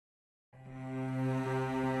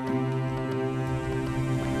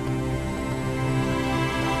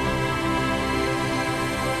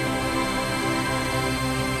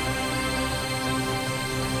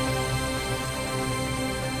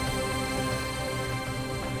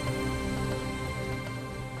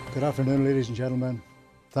Good afternoon, ladies and gentlemen.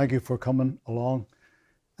 Thank you for coming along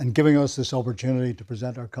and giving us this opportunity to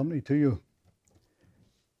present our company to you.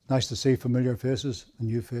 Nice to see familiar faces and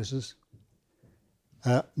new faces.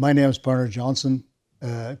 My name is Bernard Johnson,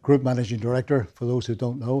 Group Managing Director, for those who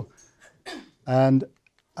don't know. And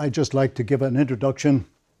I'd just like to give an introduction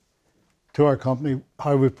to our company,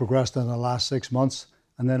 how we've progressed in the last 6 months,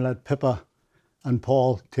 and then let Pippa and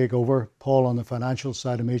Paul take over. Paul on the financial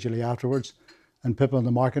side immediately afterwards, and Pippa on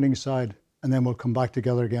the marketing side, and then we'll come back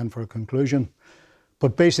together again for a conclusion.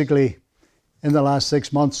 But basically, in the last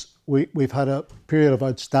 6 months, we've had a period of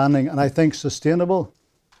outstanding and I think sustainable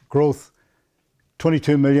growth.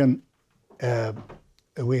 22 million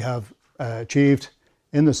we have achieved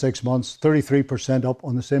in the 6 months, 33% up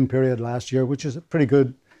on the same period last year, which is a pretty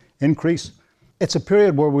good increase. It's a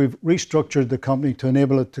period where we've restructured the company to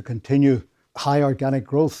enable it to continue high organic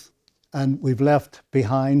growth, and we've left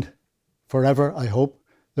behind forever, I hope,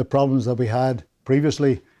 the problems that we had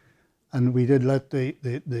previously. And we did let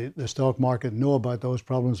the stock market know about those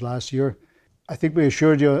problems last year. I think we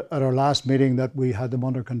assured you at our last meeting that we had them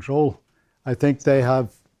under control. I think they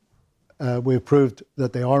have, we've proved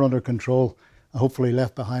that they are under control and hopefully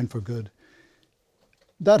left behind for good.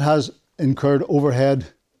 That has incurred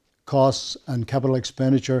overhead costs and capital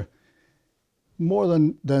expenditure more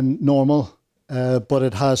than normal, but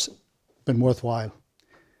it has been worthwhile.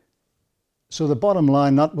 So the bottom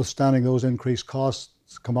line, notwithstanding those increased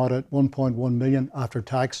costs, come out at 1.1 million after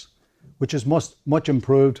tax, which is much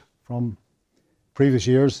improved from previous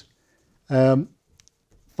years.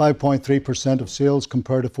 5.3% of sales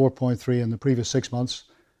compared to 4.3% in the previous 6 months.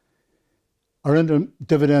 Our interim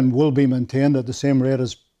dividend will be maintained at the same rate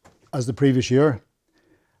as the previous year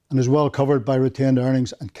and is well covered by retained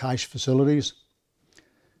earnings and cash facilities.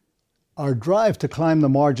 Our drive to climb the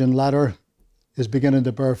margin ladder is beginning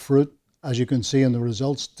to bear fruit, as you can see in the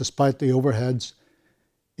results. Despite the overheads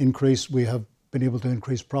increase, we have been able to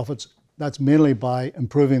increase profits. That's mainly by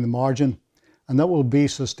improving the margin, and that will be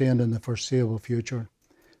sustained in the foreseeable future,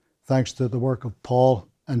 thanks to the work of Paul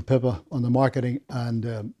and Pippa on the marketing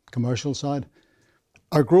and commercial side.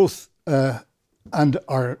 Our growth and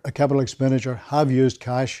our capital expenditure have used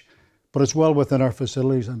cash, but it's well within our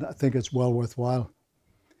facilities, and I think it's well worthwhile.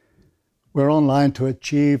 We're on line to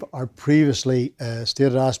achieve our previously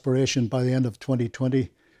stated aspiration by the end of 2020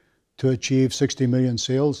 to achieve 60 million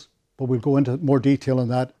sales, but we'll go into more detail on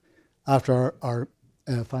that after our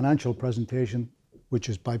financial presentation, which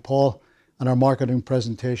is by Paul, and our marketing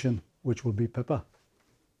presentation, which will be Pippa.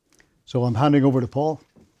 So I'm handing over to Paul.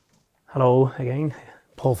 Hello again,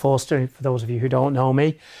 Paul Forster, for those of you who don't know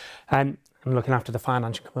me. I'm looking after the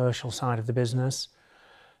financial commercial side of the business.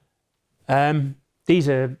 These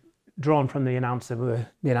are drawn from the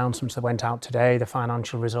announcements that went out today, the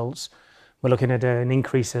financial results. We're looking at an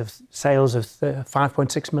increase of sales of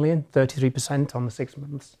 5.6 million, 33% on the 6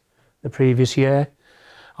 months the previous year.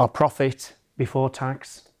 Our profit before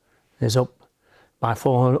tax is up by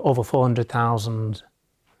over 400,000,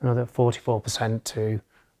 another 44% to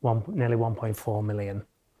nearly 1.4 million.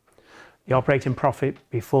 The operating profit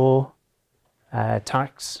before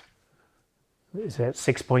tax is at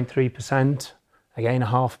 6.3%. Again, a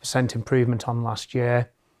 0.5% improvement on last year.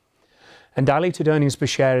 And diluted earnings per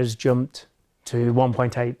share has jumped to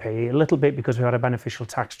 1.8p, a little bit because we had a beneficial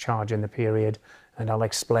tax charge in the period, and I'll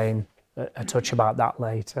explain a touch about that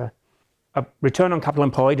later. A return on capital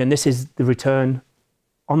employed, and this is the return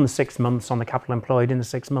on the 6 months on the capital employed in the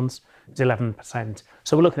 6 months, is 11%.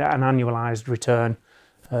 So we're looking at an annualised return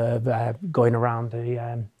of going around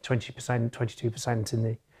the 20%,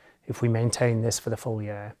 22% if we maintain this for the full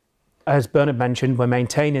year. As Bernard mentioned, we're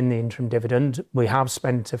maintaining the interim dividend. We have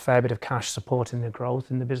spent a fair bit of cash supporting the growth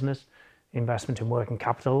in the business, investment in working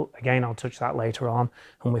capital. Again, I'll touch that later on.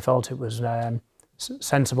 And we felt it was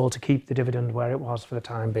sensible to keep the dividend where it was for the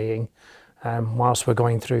time being, whilst we're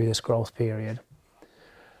going through this growth period.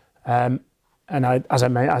 As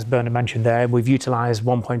Bernard mentioned there, we've utilised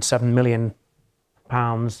 £1.7 million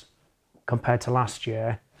compared to last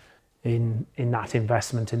year in that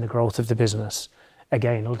investment in the growth of the business.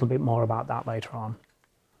 Again, a little bit more about that later on.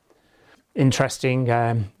 Interesting,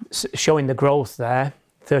 showing the growth there,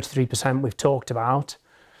 33% we've talked about.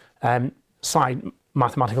 Slight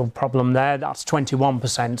mathematical problem there, that's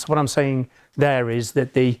 21%. So what I'm saying there is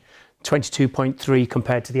that the 22.3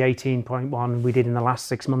 compared to the 18.1 we did in the last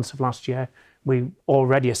 6 months of last year, we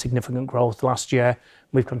already a significant growth last year.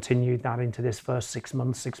 We've continued that into this first 6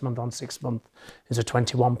 months, 6 month on 6 month is a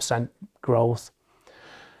 21% growth.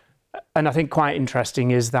 And I think quite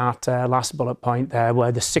interesting is that last bullet point there,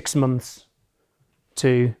 where the 6 months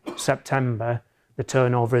to September, the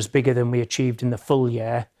turnover is bigger than we achieved in the full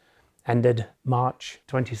year ended March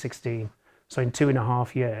 2016. So in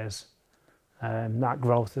 2.5 years, that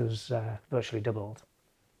growth has virtually doubled.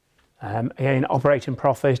 Again, operating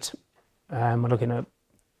profit, we're looking at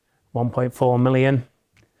 1.4 million.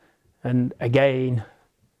 And again,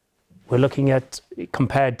 we're looking at,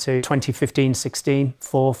 compared to 2015-16,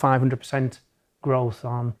 500% growth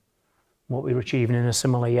on what we were achieving in a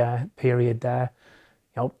similar period there.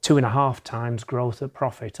 2.5 times growth of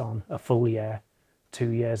profit on a full year 2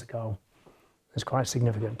 years ago. It's quite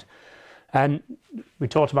significant. And we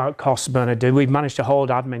talked about costs, Bernard. We've managed to hold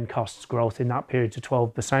admin costs growth in that period to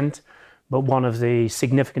 12%. But one of the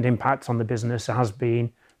significant impacts on the business has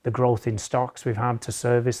been the growth in stocks we've had to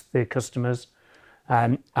service the customers.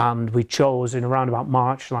 And we chose in around about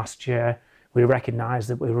March last year, we recognised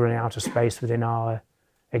that we were running out of space within our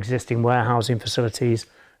existing warehousing facilities,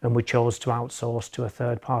 and we chose to outsource to a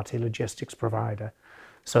third-party logistics provider.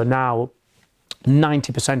 So now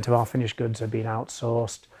 90% of our finished goods have been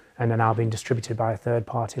outsourced and are now being distributed by a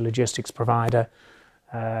third-party logistics provider,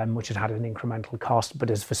 which has had an incremental cost, but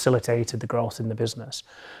has facilitated the growth in the business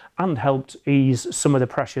and helped ease some of the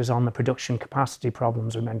pressures on the production capacity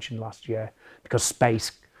problems we mentioned last year, because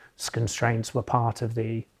space constraints were part of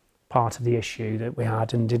the issue that we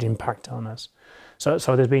had and did impact on us. So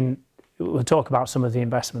there's been, we'll talk about some of the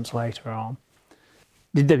investments later on.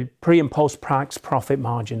 The pre and post tax profit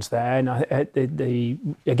margins there, and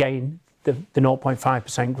again, the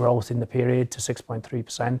 0.5% growth in the period to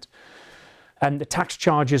 6.3%. And the tax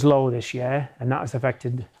charge is low this year, and that has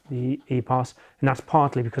affected the EPOS, and that's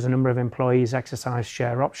partly because a number of employees exercise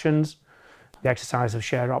share options. The exercise of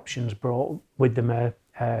share options brought with them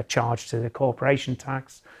a charge to the corporation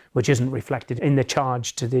tax, which isn't reflected in the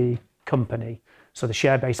charge to the company. So the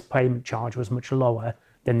share-based payment charge was much lower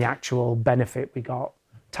than the actual benefit we got,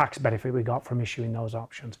 tax benefit we got from issuing those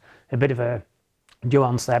options. A bit of a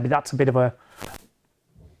nuance there, but that's a bit of a,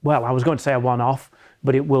 well, I was going to say a one-off,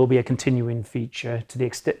 but it will be a continuing feature to the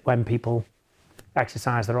extent when people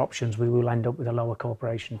exercise their options, we will end up with a lower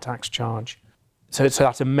corporation tax charge. So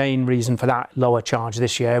that's a main reason for that lower charge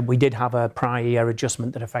this year. We did have a prior year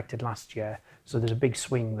adjustment that affected last year, so there's a big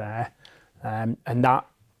swing there. And that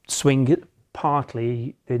swing,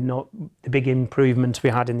 partly, the big improvements we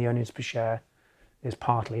had in the earnings per share is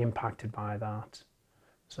partly impacted by that.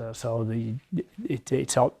 So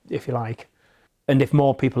it's, if you like, and if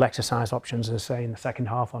more people exercise options, as I say, in the second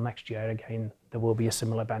half or next year, again, there will be a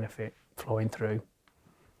similar benefit flowing through.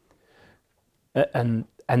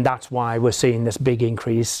 And that's why we're seeing this big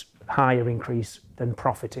increase, higher increase than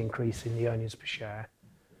profit increase in the earnings per share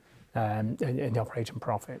and the operating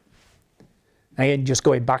profit. Again, just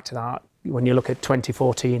going back to that, when you look at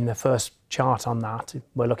 2014, the first chart on that,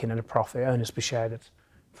 we're looking at a profit earnings per share that's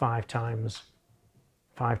 5 times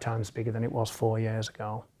bigger than it was 4 years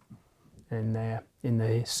ago in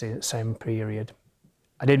the same period.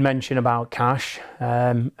 I did mention about cash,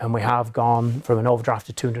 and we have gone from an overdraft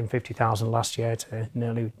of 250,000 last year to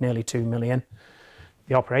nearly 2 million.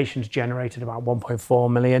 The operations generated about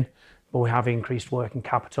 1.4 million, but we have increased working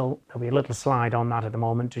capital. There'll be a little slide on that at the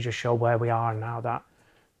moment to just show where we are now, that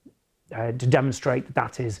to demonstrate that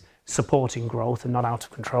that is supporting growth and not out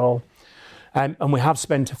of control. And we have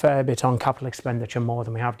spent a fair bit on capital expenditure, more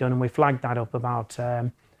than we have done, and we flagged that up about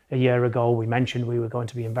a year ago. We mentioned we were going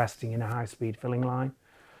to be investing in a high-speed filling line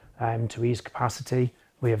to ease capacity.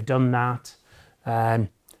 We have done that.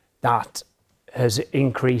 That has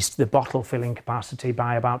increased the bottle filling capacity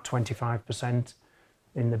by about 25%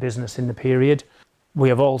 in the business in the period. We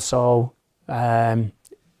have also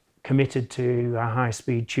committed to a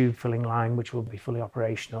high-speed tube filling line, which will be fully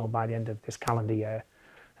operational by the end of this calendar year,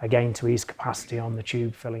 again to ease capacity on the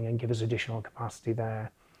tube filling and give us additional capacity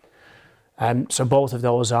there. So both of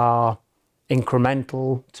those are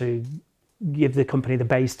incremental to give the company the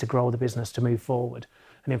base to grow the business to move forward.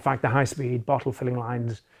 And in fact, the high-speed bottle filling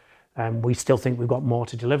lines, we still think we've got more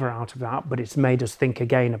to deliver out of that, but it's made us think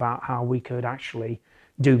again about how we could actually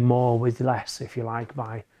do more with less, if you like,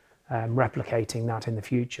 by replicating that in the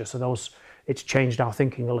future. So it's changed our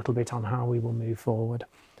thinking a little bit on how we will move forward.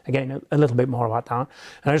 Again, a little bit more about that.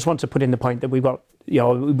 And I just want to put in the point that we've got,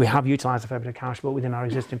 we have utilised a fair bit of cash, but within our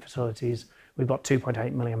existing facilities, we've got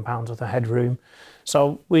 £2.8 million worth of headroom.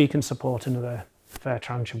 So we can support another fair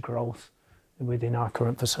tranche of growth within our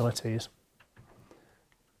current facilities.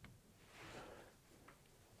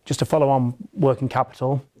 Just to follow on working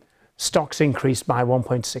capital, stocks increased by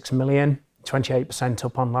 1.6 million, 28%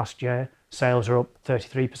 up on last year. Sales are up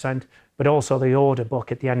 33%, but also the order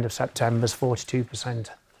book at the end of September is 42%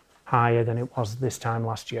 higher than it was this time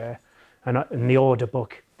last year. And the order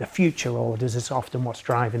book, the future orders, is often what's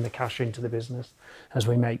driving the cash into the business as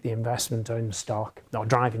we make the investment in stock, or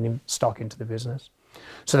driving the stock into the business.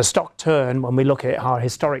 So the stock turn, when we look at our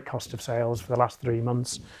historic cost of sales for the last 3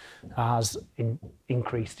 months, has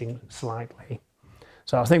increased slightly.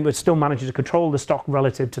 So I think we're still managing to control the stock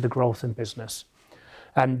relative to the growth in business.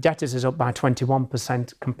 Debtors is up by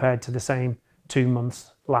 21% compared to the same 2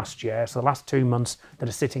 months last year. So the last 2 months that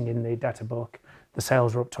are sitting in the debtor book, the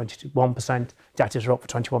sales are up 21%, debtors are up for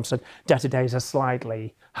 21%. Debtor days are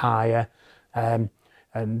slightly higher, and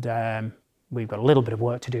we've got a little bit of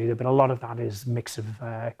work to do there, but a lot of that is mix of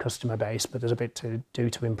customer base, but there's a bit to do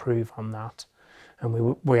to improve on that.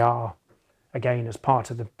 And we are, again, as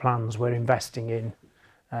part of the plans, we're investing in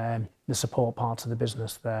the support parts of the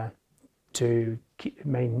business there to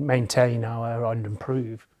maintain and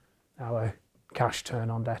improve our cash turn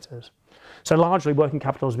on debtors. So largely working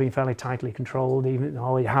capital has been fairly tightly controlled, even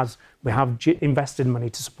though we have invested money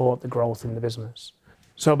to support the growth in the business.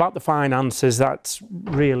 So about the finances, that's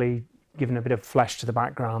really given a bit of flesh to the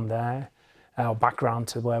background there, or background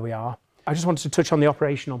to where we are. I just wanted to touch on the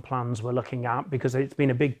operational plans we're looking at, because it's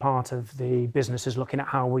been a big part of the business is looking at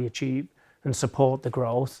how we achieve and support the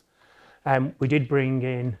growth. We did bring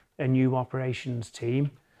in a new operations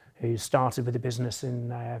team who started with the business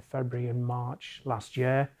in February and March last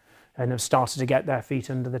year, and have started to get their feet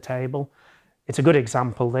under the table. It's a good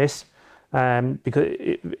example, this, because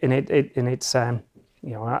it's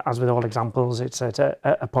you know, as with all examples, it's at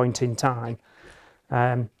a point in time.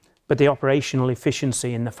 But the operational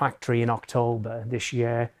efficiency in the factory in October this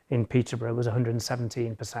year in Peterborough was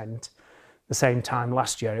 117%. The same time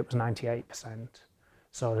last year it was 98%.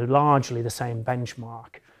 So largely the same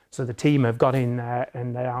benchmark. So the team have got in there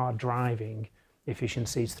and they are driving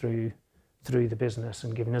efficiencies through the business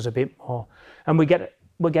and giving us a bit more. And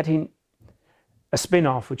we're getting a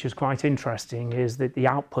spin-off, which is quite interesting, is that the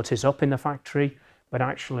output is up in the factory, but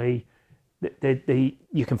actually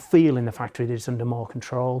you can feel in the factory that it's under more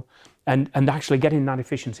control. And actually getting that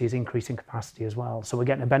efficiency is increasing capacity as well. So we're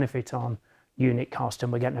getting a benefit on unit cost,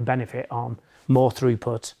 and we're getting a benefit on more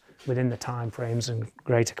throughput within the time frames and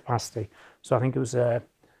greater capacity. So I think it was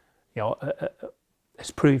it's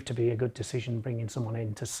proved to be a good decision bringing someone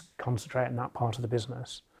in to concentrate on that part of the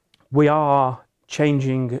business. We are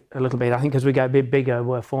changing a little bit. I think as we get a bit bigger,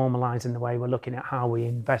 we're formalising the way we're looking at how we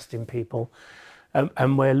invest in people,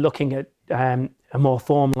 and we're looking at a more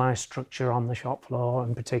formalised structure on the shop floor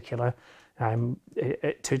in particular,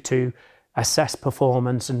 to assess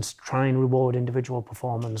performance and try and reward individual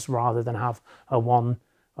performance rather than have a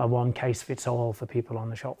one case fits all for people on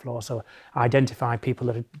the shop floor. So identify people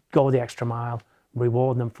that go the extra mile,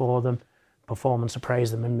 reward them for them, performance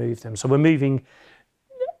appraise them and move them. So we're moving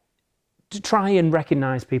to try and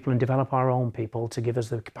recognise people and develop our own people to give us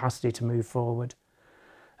the capacity to move forward.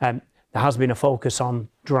 There has been a focus on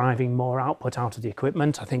driving more output out of the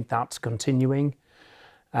equipment. I think that's continuing.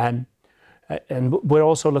 And we're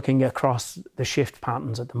also looking across the shift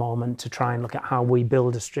patterns at the moment to try and look at how we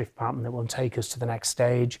build a shift pattern that will take us to the next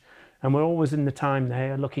stage. And we're always in the time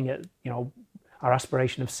there looking at, you know, our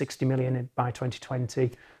aspiration of 60 million by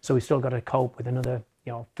 2020. So we've still got to cope with another,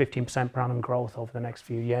 15% per annum growth over the next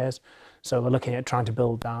few years. So we're looking at trying to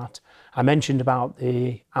build that. I mentioned about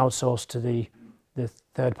the outsource to the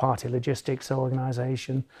third-party logistics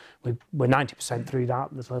organisation. We're 90% through that.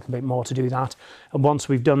 There's a little bit more to do that. And once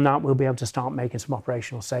we've done that, we'll be able to start making some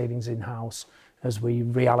operational savings in-house as we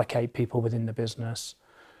reallocate people within the business.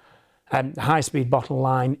 The high-speed bottle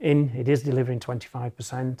line it is delivering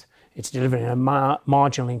 25%. It's delivering a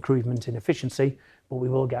marginal improvement in efficiency, but we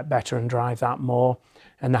will get better and drive that more.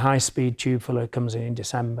 And the high-speed tube filler comes in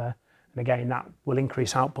December. And again, that will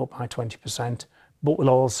increase output by 20%, but will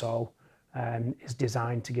also is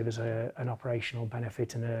designed to give us an operational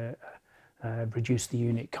benefit and reduce the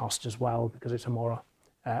unit cost as well, because it's a more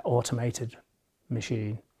automated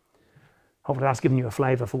machine. Hopefully that's given you a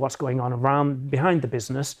flavour for what's going on behind the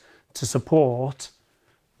business to support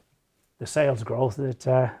the sales growth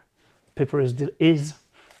that Pippa is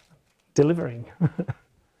delivering.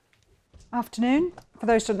 Afternoon. For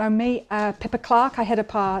those who don't know me, Pippa Clark. I head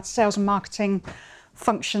up our sales and marketing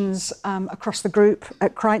functions across the group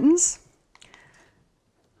at Creightons.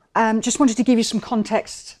 Just wanted to give you some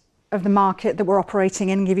context of the market that we're operating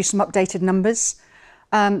in and give you some updated numbers.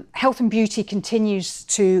 Health and beauty continues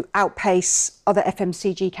to outpace other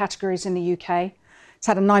FMCG categories in the UK. It's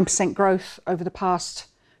had a 9% growth over the past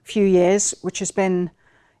few years, which has been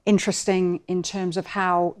interesting in terms of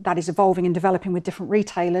how that is evolving and developing with different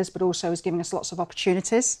retailers, but also is giving us lots of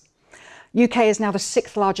opportunities. UK is now the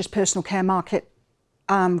 6th largest personal care market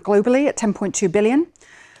globally at 10.2 billion.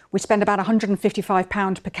 We spend about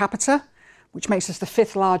 £155 per capita, which makes us the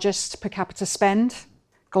 5th largest per capita spend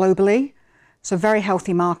globally. So very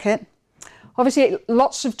healthy market. Obviously,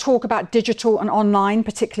 lots of talk about digital and online,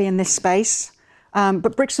 particularly in this space.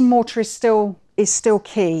 But bricks and mortar is still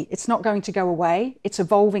key. It's not going to go away. It's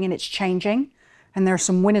evolving and it's changing. And there are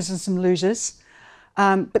some winners and some losers.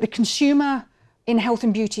 But the consumer in health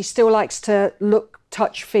and beauty still likes to look,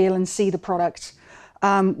 touch, feel and see the product.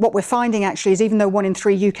 What we're finding actually is even though 1 in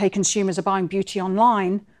 3 UK consumers are buying beauty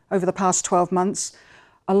online over the past 12 months,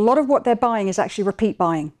 a lot of what they're buying is actually repeat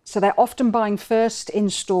buying. So they're often buying first in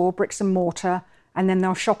store, bricks and mortar, and then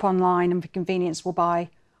they'll shop online and for convenience will buy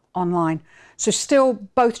online. So still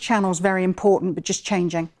both channels very important, but just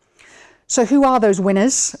changing. So who are those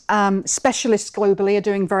winners? Specialists globally are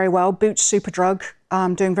doing very well. Boots, Superdrug,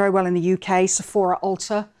 doing very well in the UK. Sephora,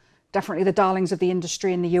 Ulta, definitely the darlings of the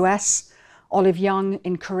industry in the US. Olive Young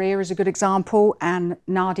in Korea is a good example, and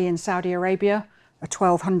Nadi in Saudi Arabia, a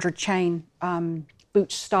 1,200 chain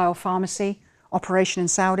Boots style pharmacy operation in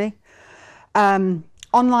Saudi.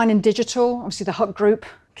 Online and digital, obviously the Hut Group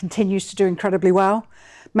continues to do incredibly well.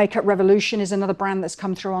 Makeup Revolution is another brand that's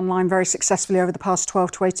come through online very successfully over the past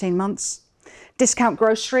 12 to 18 months. Discount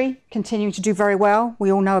grocery continuing to do very well. We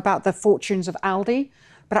all know about the fortunes of Aldi,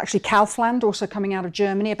 but actually Kaufland, also coming out of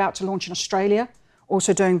Germany, about to launch in Australia,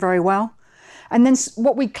 also doing very well. And then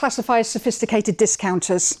what we classify as sophisticated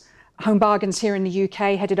discounters. Home Bargains here in the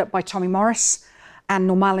UK, headed up by Tommy Morris, and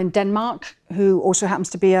Normal in Denmark, who also happens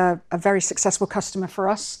to be a very successful customer for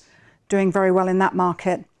us, doing very well in that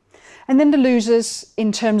market. And then the losers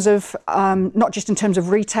in terms of, not just in terms of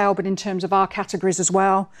retail, but in terms of our categories as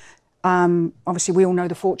well. Obviously, we all know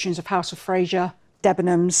the fortunes of House of Fraser,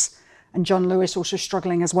 Debenhams, and John Lewis also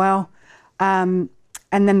struggling as well. And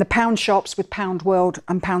then the pound shops with Pound World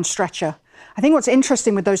and Pound Stretcher. I think what's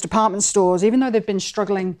interesting with those department stores, even though they've been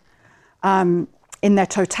struggling in their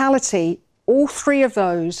totality, all 3 of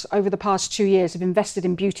those over the past 2 years have invested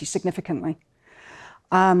in beauty significantly.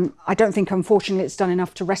 I don't think, unfortunately, it's done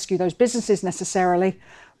enough to rescue those businesses necessarily,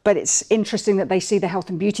 but it's interesting that they see the health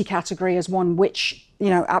and beauty category as one which, you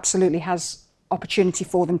know, absolutely has opportunity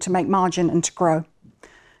for them to make margin and to grow.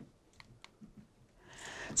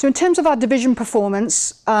 So in terms of our division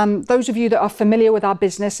performance, those of you that are familiar with our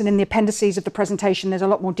business, and in the appendices of the presentation, there's a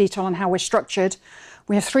lot more detail on how we're structured.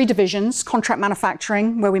 We have 3 divisions: contract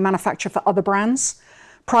manufacturing, where we manufacture for other brands;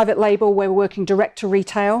 private label, where we're working direct to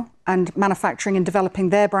retail and manufacturing and developing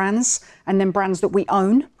their brands, and then brands that we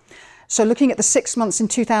own. So looking at the 6 months in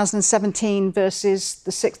 2017 versus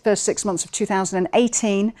the first 6 months of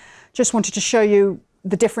 2018, just wanted to show you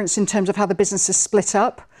the difference in terms of how the business is split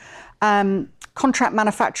up. Contract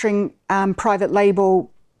manufacturing, private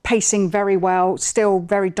label, pacing very well, still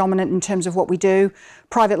very dominant in terms of what we do.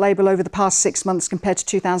 Private label over the past 6 months compared to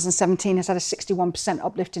 2017 has had a 61%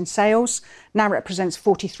 uplift in sales, now represents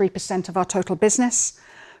 43% of our total business.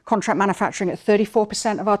 Contract manufacturing at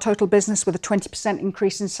 34% of our total business, with a 20%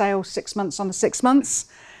 increase in sales 6 months on the 6 months.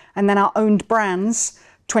 And then our owned brands,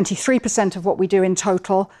 23% of what we do in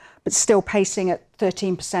total, but still pacing at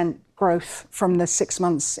 13% growth from the 6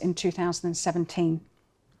 months in 2017.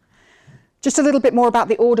 Just a little bit more about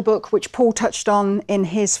the order book, which Paul touched on in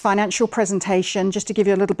his financial presentation, just to give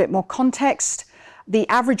you a little bit more context. The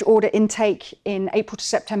average order intake in April to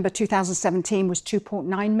September 2017 was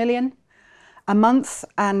 2.9 million a month,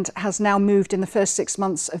 and has now moved in the first 6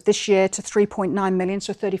 months of this year to 3.9 million,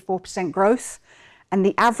 so 34% growth. And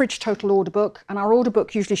the average total order book, and our order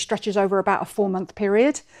book usually stretches over about a 4-month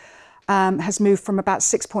period, has moved from about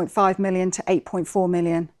 6.5 million to 8.4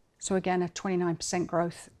 million. So again, a 29%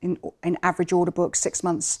 growth in average order book 6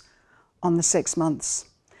 months on the 6 months.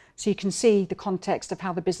 So you can see the context of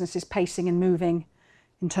how the business is pacing and moving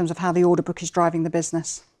in terms of how the order book is driving the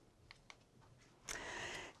business.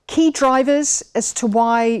 Key drivers as to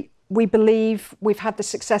why we believe we've had the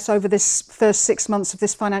success over this first 6 months of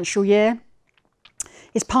this financial year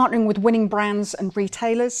is partnering with winning brands and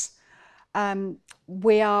retailers.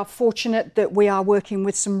 We are fortunate that we are working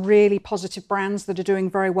with some really positive brands that are doing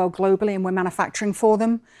very well globally, and we're manufacturing for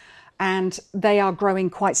them. And they are growing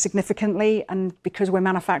quite significantly. And because we're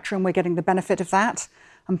manufacturing, we're getting the benefit of that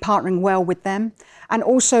and partnering well with them. And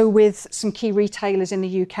also with some key retailers in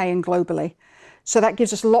the UK and globally. So that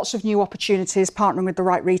gives us lots of new opportunities partnering with the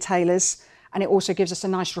right retailers. And it also gives us a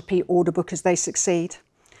nice repeat order book as they succeed.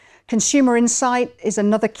 Consumer insight is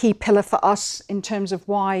another key pillar for us in terms of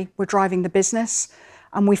why we're driving the business.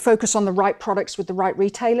 And we focus on the right products with the right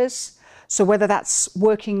retailers. So whether that's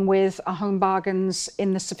working with a Home Bargains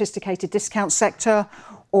in the sophisticated discount sector,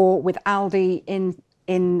 or with Aldi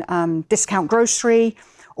in discount grocery,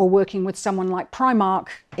 or working with someone like Primark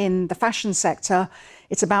in the fashion sector,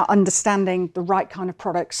 it's about understanding the right kind of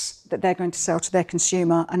products that they're going to sell to their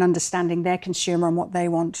consumer and understanding their consumer and what they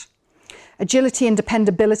want. Agility and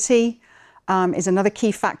dependability is another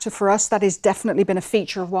key factor for us. That has definitely been a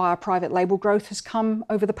feature of why our private label growth has come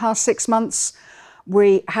over the past 6 months.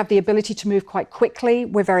 We have the ability to move quite quickly.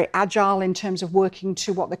 We're very agile in terms of working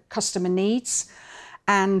to what the customer needs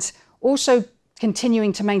and also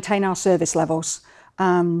continuing to maintain our service levels.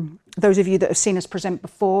 Those of you that have seen us present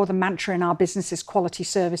before, the mantra in our business is quality,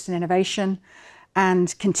 service and innovation,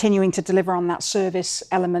 and continuing to deliver on that service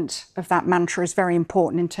element of that mantra is very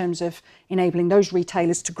important in terms of enabling those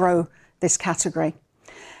retailers to grow this category.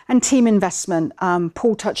 And team investment,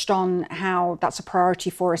 Paul touched on how that's a priority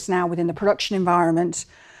for us now within the production environment.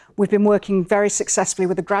 We've been working very successfully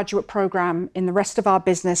with a graduate program in the rest of our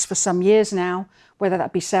business for some years now, whether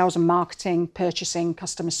that be sales and marketing, purchasing,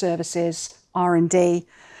 customer services, R&D,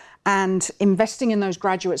 and investing in those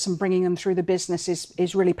graduates and bringing them through the business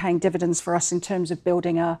is really paying dividends for us in terms of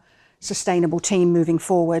building a sustainable team moving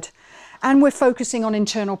forward. And we're focusing on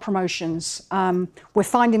internal promotions. We're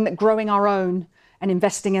finding that growing our own and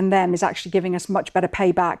investing in them is actually giving us much better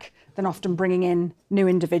payback than often bringing in new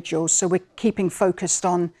individuals. So we're keeping focused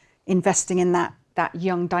on investing in that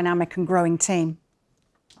young, dynamic and growing team.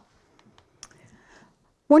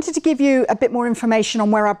 Wanted to give you a bit more information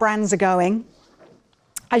on where our brands are going.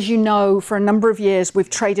 As you know, for a number of years, we've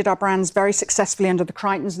traded our brands very successfully under the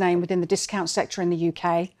Creightons name within the discount sector in the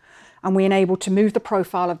UK. And we enabled to move the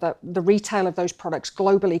profile of the retail of those products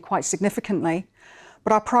globally quite significantly.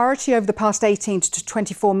 But our priority over the past 18 to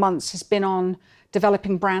 24 months has been on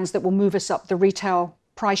developing brands that will move us up the retail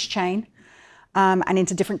price chain and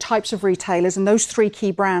into different types of retailers. And those three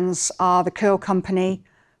key brands are the Curl Company,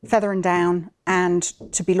 Feather and Down, and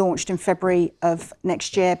to be launched in February of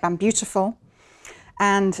next year, Bambeautiful.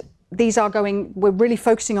 And these are we're really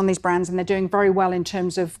focusing on these brands and they're doing very well in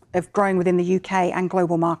terms of growing within the UK and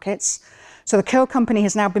global markets. So the Curl Company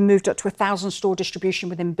has now been moved up to 1,000 store distribution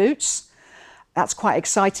within Boots. That's quite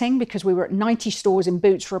exciting because we were at 90 stores in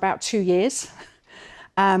Boots for about 2 years.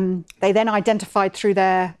 They then identified through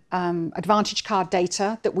their Advantage card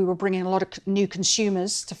data that we were bringing a lot of new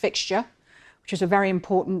consumers to fixture, which is a very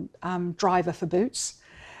important driver for Boots,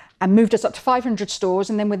 and moved us up to 500 stores,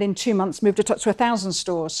 and then within 2 months moved it up to 1,000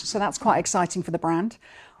 stores. So that's quite exciting for the brand.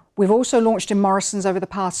 We've also launched in Morrisons over the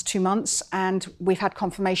past 2 months, and we've had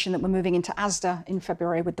confirmation that we're moving into Asda in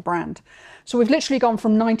February with the brand. So we've literally gone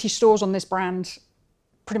from 90 stores on this brand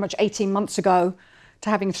pretty much 18 months ago to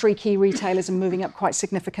having 3 key retailers and moving up quite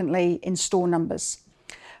significantly in store numbers.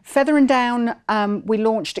 Feather and Down, we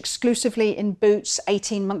launched exclusively in Boots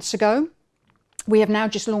 18 months ago. We have now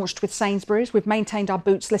just launched with Sainsbury's. We've maintained our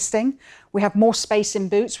Boots listing. We have more space in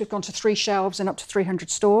Boots. We've gone to 3 shelves and up to 300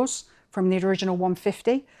 stores from the original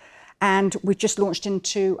 150. And we've just launched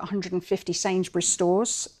into 150 Sainsbury's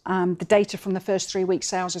stores. The data from the first 3 week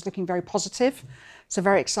sales is looking very positive. So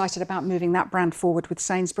very excited about moving that brand forward with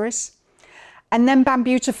Sainsbury's. And then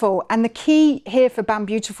Bambeautiful. And the key here for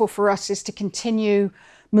Bambeautiful for us is to continue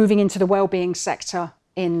moving into the wellbeing sector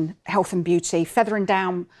in health and beauty. Feather and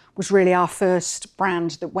Down was really our first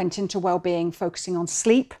brand that went into wellbeing, focusing on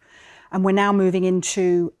sleep. And we're now moving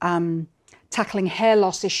into tackling hair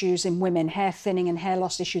loss issues in women, hair thinning and hair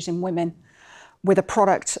loss issues in women with a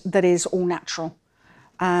product that is all natural.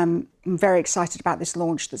 I'm very excited about this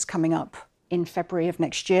launch that's coming up in February of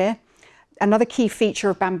next year. Another key feature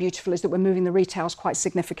of Bambeautiful is that we're moving the retails quite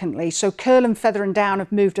significantly. So Curl and Feather and Down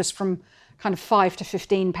have moved us from kind of £5 to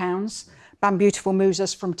 £15. Bambeautiful moves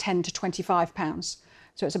us from £10 to £25.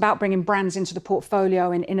 So it's about bringing brands into the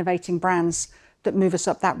portfolio and innovating brands that move us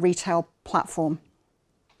up that retail platform.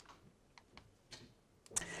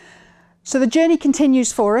 So the journey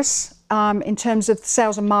continues for us in terms of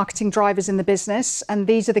sales and marketing drivers in the business. And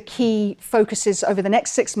these are the key focuses over the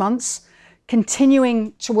next 6 months,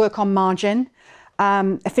 continuing to work on margin,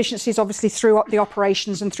 efficiencies obviously through the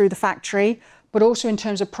operations and through the factory, but also in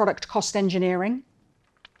terms of product cost engineering.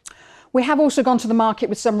 We have also gone to the market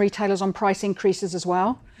with some retailers on price increases as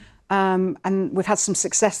well. And we've had some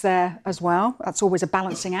success there as well. That's always a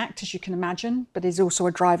balancing act, as you can imagine, but is also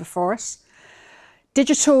a driver for us.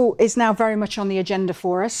 Digital is now very much on the agenda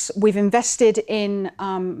for us. We've invested in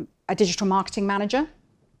a digital marketing manager,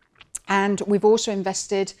 and we've also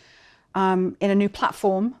invested in a new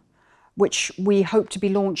platform, which we hope to be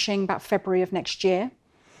launching about February of next year.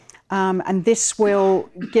 And this will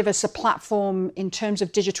give us a platform in terms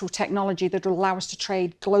of digital technology that will allow us to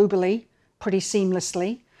trade globally pretty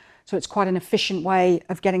seamlessly. So it's quite an efficient way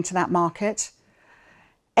of getting to that market.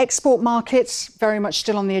 Export markets, very much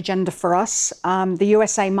still on the agenda for us. The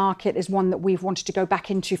USA market is one that we've wanted to go back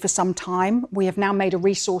into for some time. We have now made a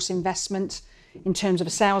resource investment in terms of a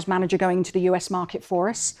sales manager going into the US market for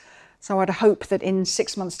us. So I'd hope that in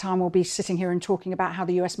 6 months' time, we'll be sitting here and talking about how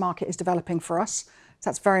the US market is developing for us. So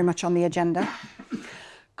that's very much on the agenda.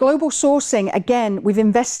 Global sourcing, again, we've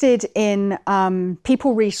invested in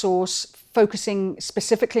people resource, focusing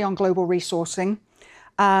specifically on global resourcing.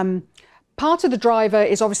 Part of the driver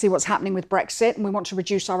is obviously what's happening with Brexit, and we want to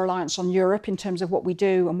reduce our reliance on Europe in terms of what we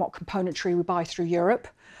do and what componentry we buy through Europe.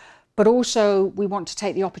 But also we want to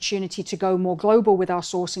take the opportunity to go more global with our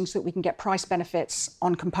sourcing so that we can get price benefits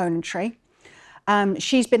on componentry.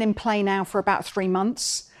 She's been in play now for about 3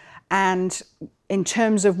 months. And in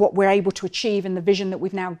terms of what we're able to achieve and the vision that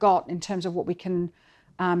we've now got in terms of what we can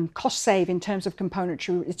cost save in terms of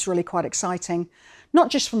componentry, it's really quite exciting. Not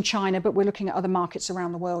just from China, but we're looking at other markets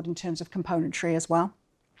around the world in terms of componentry as well.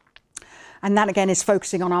 And that again is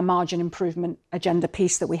focusing on our margin improvement agenda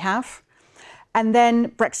piece that we have. And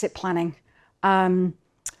then Brexit planning.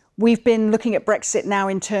 We've been looking at Brexit now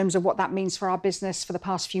in terms of what that means for our business for the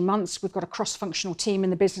past few months. We've got a cross-functional team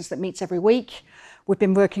in the business that meets every week. We've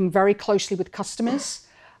been working very closely with customers.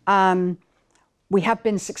 We have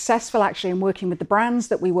been successful actually in working with the brands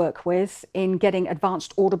that we work with in getting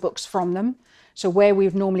advanced order books from them. So where we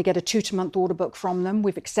would normally get a 2-month order book from them,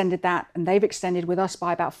 we've extended that, and they've extended with us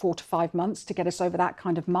by about 4 to 5 months to get us over that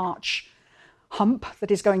kind of March hump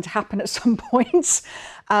that is going to happen at some point.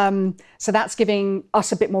 So that's giving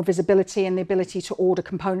us a bit more visibility and the ability to order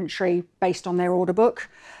componentry based on their order book.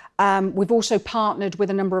 We've also partnered with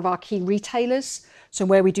a number of our key retailers. So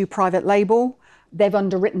where we do private label, they've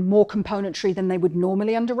underwritten more componentry than they would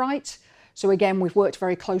normally underwrite. So again, we've worked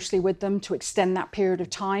very closely with them to extend that period of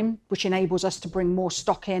time, which enables us to bring more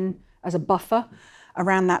stock in as a buffer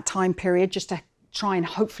around that time period, just to try and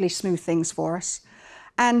hopefully smooth things for us.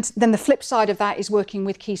 And then the flip side of that is working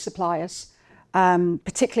with key suppliers,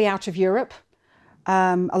 particularly out of Europe.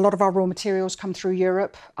 A lot of our raw materials come through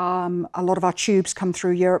Europe. A lot of our tubes come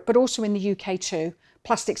through Europe, but also in the UK too.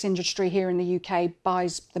 Plastics industry here in the UK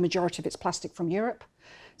buys the majority of its plastic from Europe.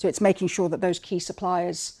 So it's making sure that those key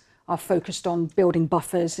suppliers are focused on building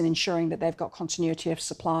buffers and ensuring that they've got continuity of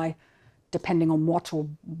supply, depending on what or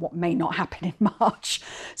what may not happen in March.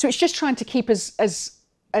 So it's just trying to keep us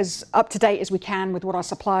as up to date as we can with what our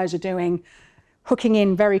suppliers are doing, hooking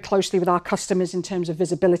in very closely with our customers in terms of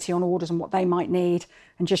visibility on orders and what they might need,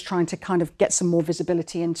 and just trying to kind of get some more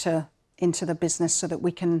visibility into the business so that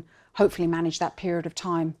we can hopefully manage that period of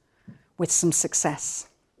time with some success.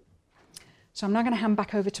 So I'm now going to hand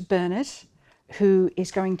back over to Bernard, who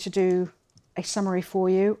is going to do a summary for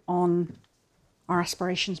you on our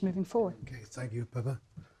aspirations moving forward. Okay, thank you, Pippa.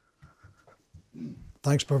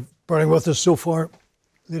 Thanks for bearing with us so far,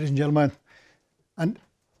 ladies and gentlemen. And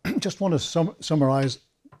just want to summarise,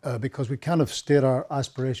 because we kind of state our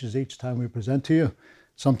aspirations each time we present to you.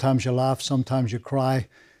 Sometimes you laugh, sometimes you cry.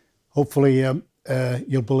 Hopefully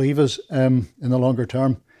you'll believe us in the longer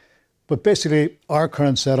term. But basically, our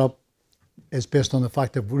current setup is based on the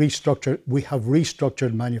fact that we have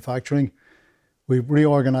restructured manufacturing. We've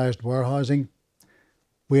reorganised warehousing.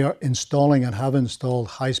 We are installing and have installed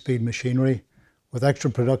high-speed machinery with extra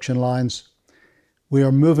production lines. We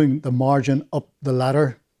are moving the margin up the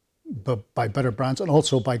ladder but by better brands, and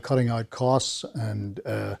also by cutting out costs and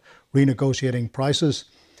renegotiating prices.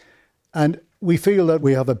 And we feel that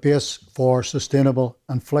we have a base for sustainable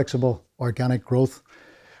and flexible organic growth.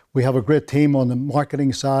 We have a great team on the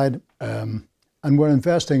marketing side, and we're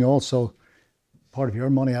investing also part of your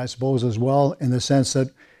money, I suppose, as well, in the sense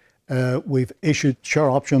that we've issued share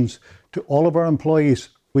options to all of our employees.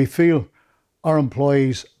 We feel our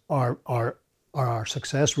employees are our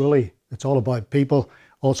success, really. It's all about people.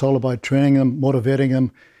 It's all about training them, motivating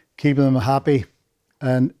them, keeping them happy,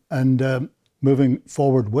 and moving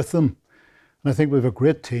forward with them. And I think we have a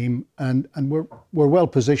great team, and we're well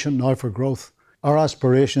positioned now for growth. Our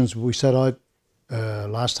aspirations we set out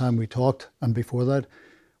last time we talked, and before that,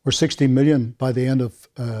 were 60 million by the end of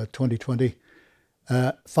 2020,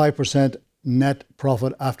 5% net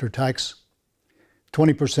profit after tax,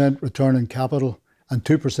 20% return on capital, and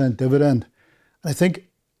 2% dividend. I think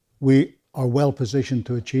we are well positioned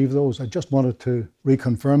to achieve those. I just wanted to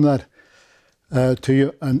reconfirm that to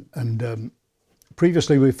you. And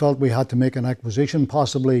previously we felt we had to make an acquisition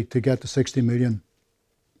possibly to get to 60 million.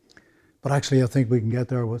 But actually I think we can get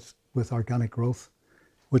there with organic growth,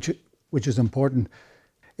 which is important.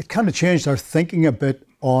 It kind of changed our thinking a bit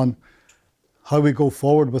on how we go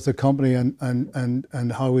forward with the company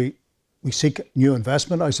and how we seek new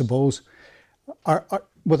investment, I suppose.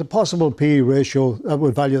 With a possible PE ratio, that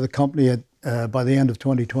would value the company at, by the end of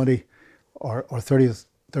 2020 or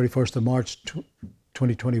 31st of March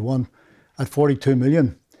 2021 at 42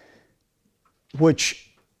 million,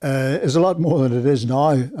 which is a lot more than it is now,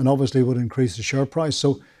 and obviously would increase the share price.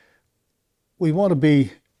 So we want to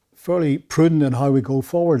be fairly prudent in how we go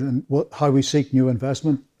forward and how we seek new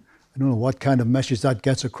investment. I don't know what kind of message that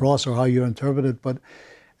gets across or how you interpret it, but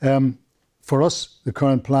for us, the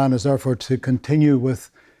current plan is therefore to continue with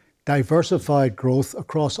diversified growth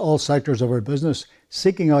across all sectors of our business,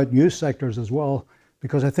 seeking out new sectors as well,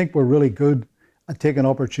 because I think we're really good at taking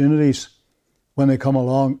opportunities when they come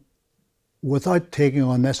along without taking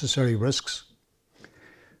unnecessary risks.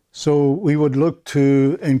 So we would look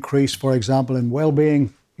to increase, for example, in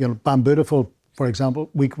well-being, Bambutiful, for example,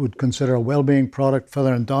 we would consider a well-being product.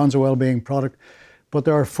 Feather and Down's a well-being product, but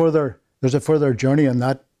there's a further journey in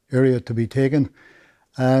that area to be taken,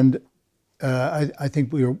 and I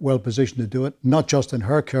think we are well positioned to do it, not just in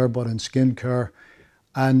hair care, but in skin care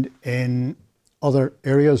and in other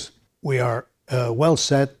areas. We are well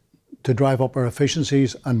set to drive up our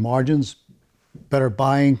efficiencies and margins, better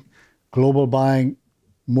buying, global buying,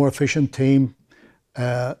 more efficient team.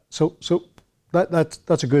 So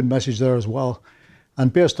that's a good message there as well.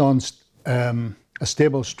 And based on a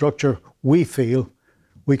stable structure, we feel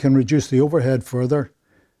we can reduce the overhead further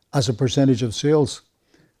as a percentage of sales.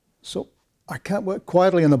 So I can't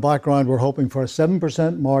quietly in the background, we're hoping for a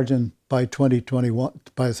 7% margin by 2021,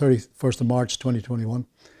 by 31st of March 2021.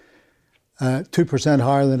 2%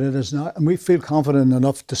 higher than it is now. And we feel confident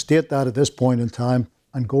enough to state that at this point in time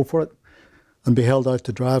and go for it and be held out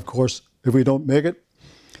to dry, of course, if we don't make it.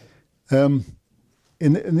 In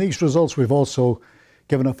these results, we've also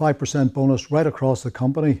given a 5% bonus right across the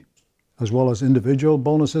company, as well as individual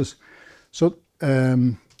bonuses. So,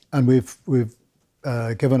 and we've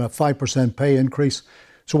given a 5% pay increase.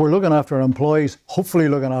 So we're looking after our employees, hopefully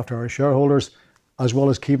looking after our shareholders, as well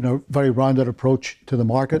as keeping a very rounded approach to the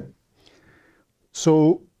market.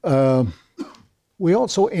 So we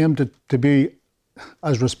also aim to be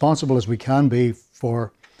as responsible as we can be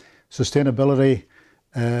for sustainability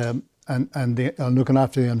and looking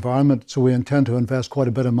after the environment. So we intend to invest quite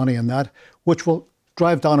a bit of money in that, which will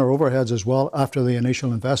drive down our overheads as well after the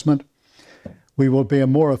initial investment. We will be a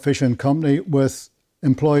more efficient company with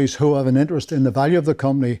employees who have an interest in the value of the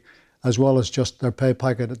company, as well as just their pay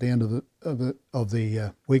packet at the end of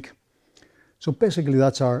the week. So basically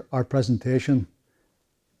that's our presentation.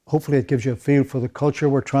 Hopefully it gives you a feel for the culture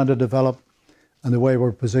we're trying to develop and the way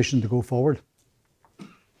we're positioned to go forward.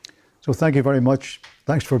 So thank you very much.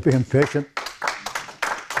 Thanks for being patient.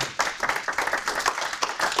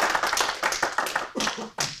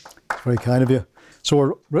 Very kind of you.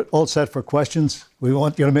 So we're all set for questions. We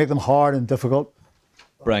want you to make them hard and difficult.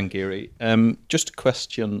 Brian Geary, just a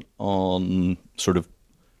question on sort of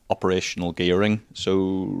operational gearing.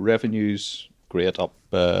 So revenues, great, up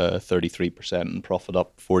 33% and profit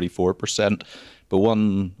up 44%. But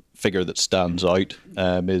one figure that stands out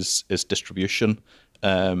is distribution.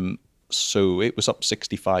 So it was up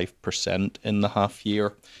 65% in the half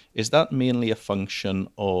year. Is that mainly a function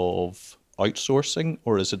of outsourcing,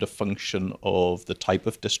 or is it a function of the type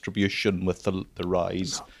of distribution with the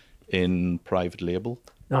rise in private label?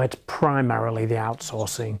 No, it's primarily the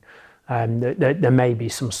outsourcing. There may be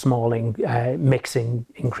some small mixing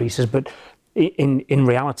increases, but in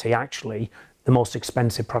reality, actually, the most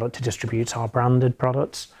expensive product to distribute are branded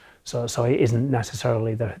products. So it isn't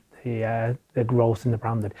necessarily the growth in the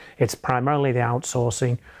branded. It's primarily the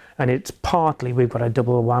outsourcing, and it's partly we've got a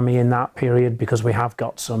double whammy in that period because we have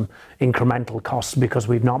got some incremental costs because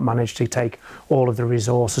we've not managed to take all of the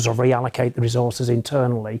resources or reallocate the resources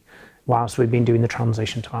internally whilst we've been doing the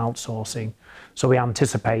transition to outsourcing. So we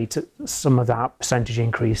anticipate some of that percentage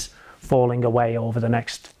increase falling away over the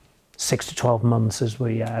next 6 to 12 months as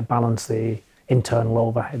we balance the internal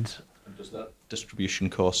overheads. And does that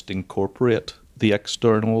distribution cost incorporate the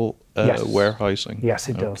external Yes. warehousing? Yes,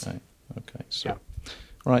 it does. Okay. So, Yeah.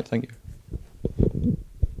 all right, thank you.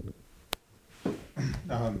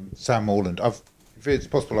 Sam Morland. If it's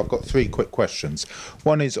possible, I've got 3 quick questions.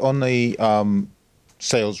 One is on the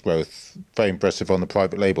sales growth, very impressive on the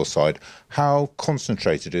private label side. How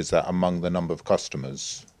concentrated is that among the number of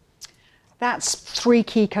customers? That's 3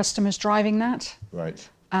 key customers driving that. Right.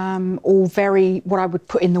 All very, what I would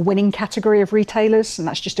put in the winning category of retailers, and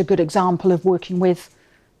that's just a good example of working with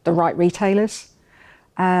the right retailers.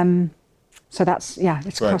 So that's, yeah,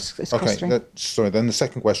 it's Right. clustering. Okay, sorry, then the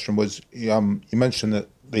second question was, you mentioned that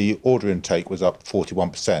the order intake was up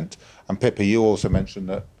 41%, and Pippa, you also mentioned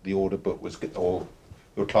that the order book was, or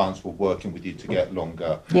your clients were working with you to get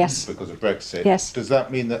longer Yes. because of Brexit. Yes. Does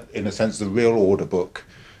that mean that, in a sense, the real order book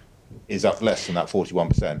is up less than that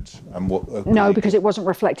 41%? And what? No, because it wasn't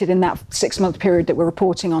reflected in that 6-month period that we're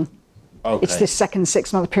reporting on. Okay. It's this second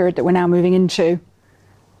 6-month period that we're now moving into.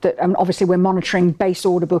 That obviously we're monitoring base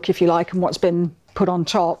order book, if you like, and what's been put on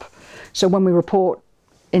top. So when we report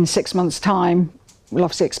in 6 months' time, we'll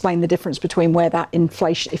obviously explain the difference between where that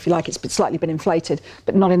inflation, if you like, it's slightly been inflated,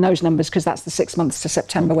 but not in those numbers because that's the 6 months to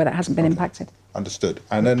September where that hasn't been impacted. Understood.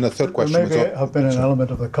 And then the third question there was may have been an element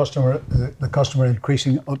of the customer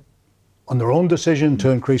increasing on their own decision to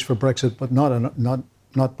increase for Brexit, but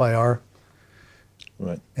not by our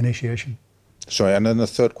initiation. Sorry, and then the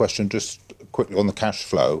third question, just quickly on the cash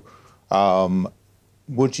flow. Do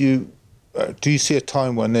you see a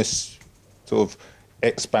time when this sort of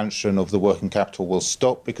expansion of the working capital will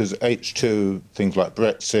stop? Because H2, things like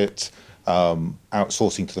Brexit,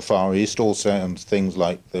 outsourcing to the Far East, all sound things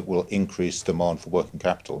like that will increase demand for working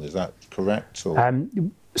capital. Is that correct? Or?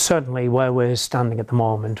 Certainly, where we're standing at the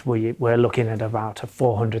moment, we're looking at about a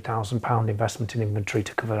 £400,000 investment in inventory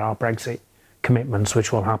to cover our Brexit commitments,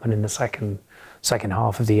 which will happen in the second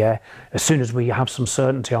half of the year. As soon as we have some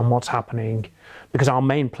certainty on what's happening, because our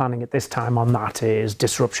main planning at this time on that is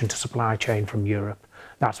disruption to supply chain from Europe.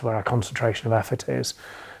 That's where our concentration of effort is,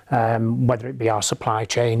 whether it be our supply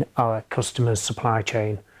chain, our customers' supply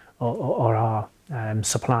chain, or our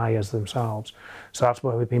suppliers themselves. So that's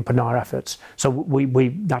where we've been putting our efforts. So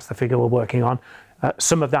that's the figure we're working on.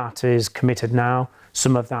 Some of that is committed now.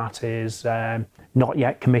 Some of that is not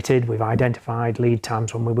yet committed. We've identified lead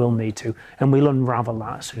times when we will need to, and we'll unravel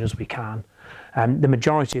that as soon as we can. The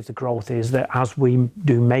majority of the growth is that as we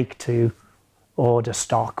do make to order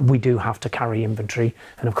stock, we do have to carry inventory,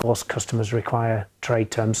 and of course customers require trade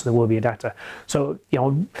terms, so there will be a debtor. So,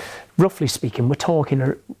 roughly speaking, we're talking,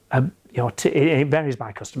 it varies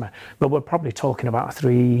by customer, but we're probably talking about a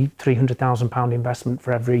 £300,000 investment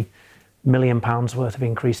for every £1 million worth of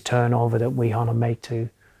increased turnover that we want to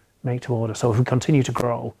make to order. So if we continue to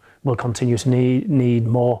grow, we'll continue to need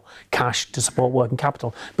more cash to support working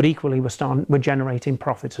capital. But equally, we're generating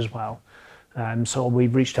profits as well. So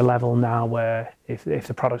we've reached a level now where if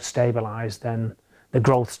the product stabilises, then the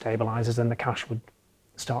growth stabilises, and the cash would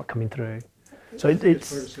start coming through. So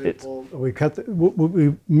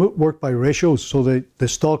we work by ratios, so the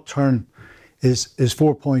stock turn is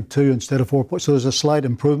 4.2 instead of 4. So there's a slight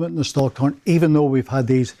improvement in the stock turn, even though we've had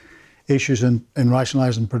these issues in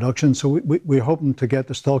rationalising production. So we're hoping to get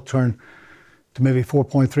the stock turn to maybe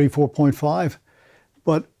 4.3, 4.5.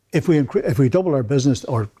 But if we double our business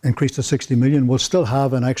or increase to 60 million, we'll still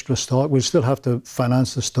have an extra stock. We'll still have to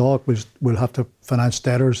finance the stock. We'll have to finance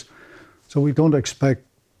debtors. So we don't expect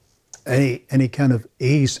any kind of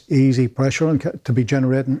easy pressure to be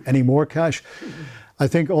generating any more cash. Mm-hmm. I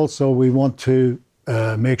think also we want to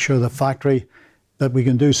make sure the factory that we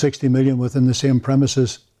can do 60 million within the same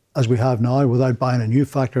premises as we have now without buying a new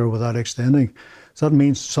factory or without extending. So that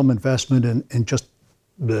means some investment in just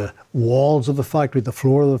the walls of the factory, the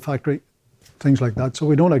floor of the factory, things like that. So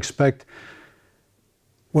we don't expect,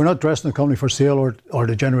 we're not dressing the company for sale or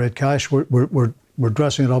to generate cash. We're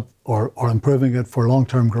dressing it up or improving it for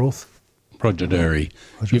long-term growth. Roger Derry,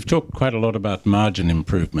 you've talked quite a lot about margin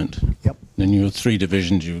improvement. Yep. In your 3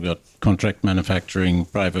 divisions, you've got contract manufacturing,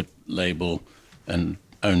 private label, and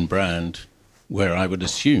own brand, where I would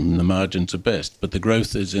assume the margins are best, but the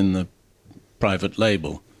growth is in the private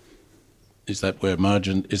label. Is that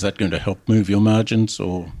going to help move your margins,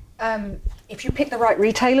 or? If you pick the right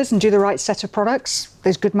retailers and do the right set of products,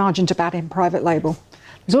 there's good margin to be had in private label.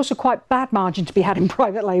 There's also quite bad margin to be had in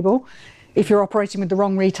private label if you're operating with the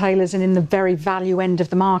wrong retailers and in the very value end of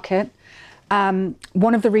the market.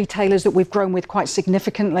 One of the retailers that we've grown with quite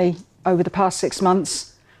significantly over the past 6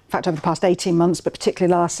 months, in fact over the past 18 months, but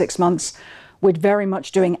particularly the last 6 months, we're very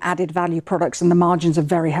much doing added value products, and the margins are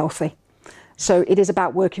very healthy. So it is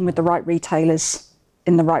about working with the right retailers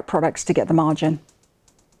in the right products to get the margin.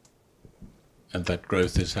 And that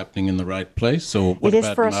growth is happening in the right place, or what it is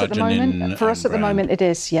about for us at the moment? For us at the moment, it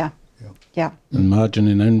is, yeah. And margin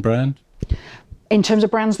in own brand? In terms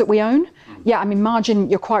of brands that we own? Yeah, I mean, margin,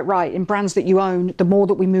 you're quite right. In brands that you own, the more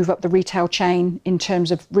that we move up the retail chain in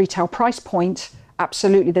terms of retail price point,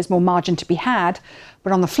 absolutely there's more margin to be had.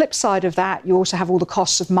 But on the flip side of that, you also have all the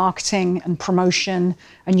costs of marketing and promotion,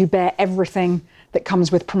 and you bear everything that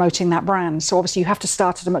comes with promoting that brand. So obviously you have to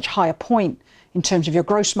start at a much higher point in terms of your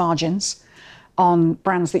gross margins on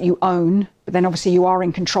brands that you own, but then obviously you are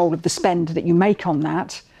in control of the spend that you make on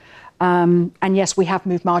that. And yes, we have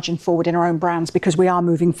moved margin forward in our own brands because we are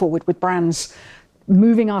moving forward with brands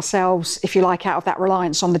moving ourselves, if you like, out of that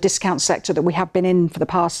reliance on the discount sector that we have been in for the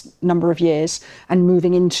past number of years, and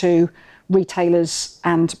moving into retailers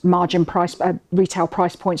and retail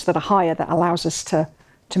price points that are higher, that allows us to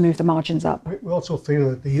move the margins up. We also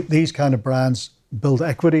feel that these kind of brands build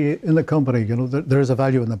equity in the company. You know, there is a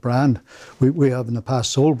value in the brand. We have in the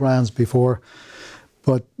past sold brands before,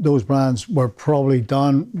 but those brands were probably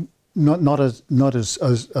done not as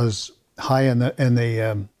high in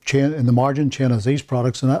the chain, in the margin chain, as these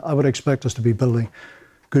products, and I would expect us to be building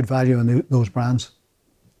good value in those brands.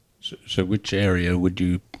 So which area would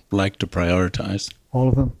you like to prioritise? All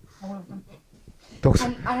of them.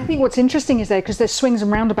 And I think what's interesting is because there's swings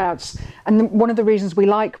and roundabouts, and one of the reasons we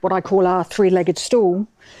like what I call our three-legged stool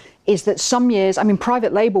is that some years, I mean,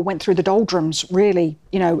 private label went through the doldrums really,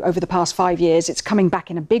 you know, over the past 5 years. It's coming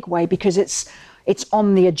back in a big way because it's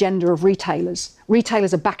on the agenda of retailers.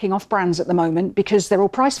 Retailers are backing off brands at the moment because they're all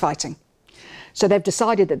price fighting. So they've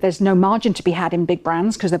decided that there's no margin to be had in big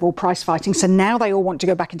brands because they're all price fighting. So now they all want to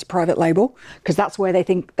go back into private label because that's where they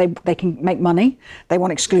think they can make money. They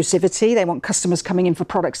want exclusivity. They want customers coming in for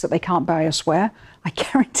products that they can't buy elsewhere. I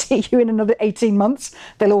guarantee you in another 18 months,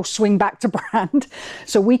 they'll all swing back to brand.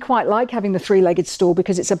 So we quite like having the three-legged stool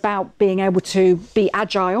because it's about being able to be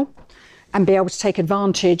agile and be able to take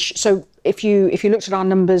advantage. So if you looked at our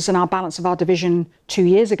numbers and our balance of our division 2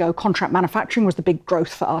 years ago, contract manufacturing was the big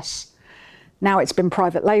growth for us. Now it's been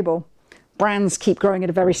private label. Brands keep growing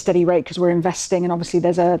at a very steady rate because we're investing, and obviously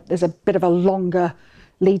there's a bit of a longer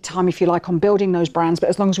lead time, if you like, on building those brands. But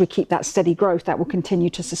as long as we keep that steady growth, that will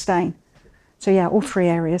continue to sustain. So yeah, all three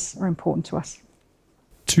areas are important to us.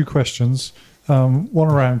 2 questions, one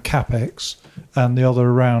around CapEx and the other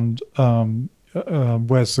around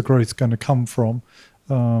where's the growth going to come from.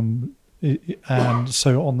 And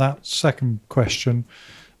so on that second question,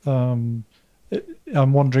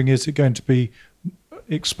 I'm wondering, is it going to be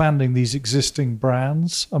expanding these existing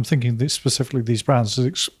brands? I'm thinking that specifically these brands. Is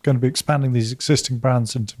it going to be expanding these existing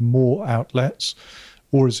brands into more outlets?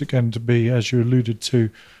 Or is it going to be, as you alluded to,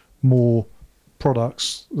 more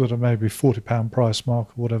products that are maybe £40 price mark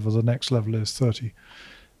or whatever the next level is, 30?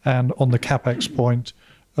 And on the CapEx point,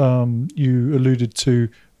 you alluded to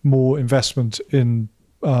more investment in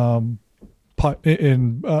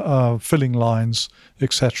filling lines,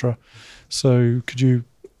 etc. So could you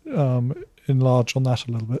enlarge on that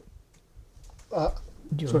a little bit?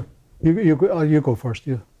 Sorry. You go first.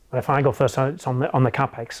 Yeah. If I go first, it's on the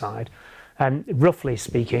CapEx side. Roughly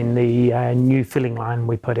speaking, the new filling line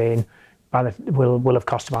we put in will have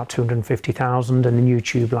cost about 250,000, and the new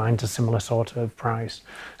tube line's a similar sort of price.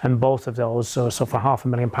 And both of those, so for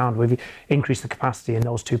 £500,000, we've increased the capacity in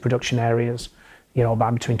those 2 production areas, you know, by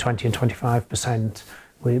between 20 and 25%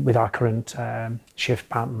 with our current shift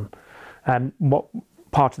pattern. What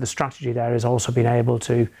part of the strategy there is also being able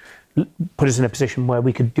to put us in a position where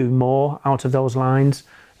we could do more out of those lines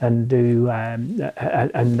and do and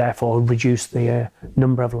therefore reduce the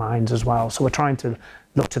number of lines as well. So we're trying to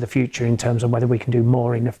look to the future in terms of whether we can do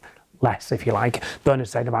more in less, if you like. Bernard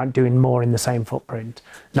said about doing more in the same footprint.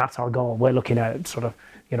 That's our goal. We're looking at sort of,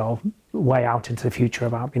 you know, way out into the future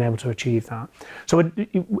about being able to achieve that. So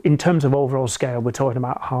in terms of overall scale, we're talking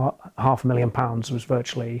about £500,000 was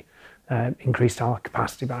virtually increased our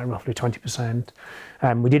capacity by roughly 20%.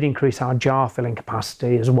 We did increase our jar filling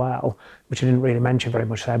capacity as well, which I didn't really mention very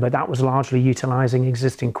much there, but that was largely utilising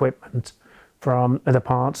existing equipment from other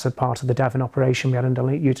parts, as part of the Devon operation. We had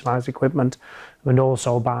underutilised equipment, and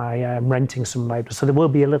also by renting some labour. So there will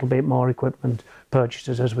be a little bit more equipment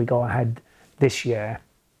purchases as we go ahead this year.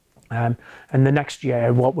 And the next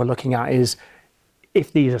year, what we're looking at is,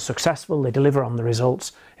 if these are successful, they deliver on the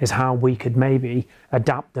results, is how we could maybe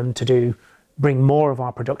adapt them to bring more of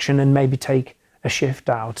our production and maybe take a shift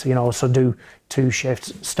out, you know, so do 2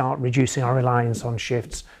 shifts, start reducing our reliance on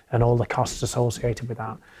shifts and all the costs associated with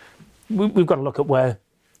that. We've got to look at where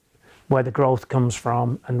the growth comes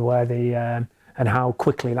from and where and how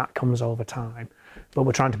quickly that comes over time. But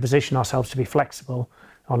we're trying to position ourselves to be flexible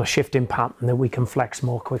on a shifting pattern that we can flex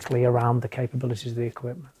more quickly around the capabilities of the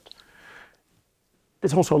equipment.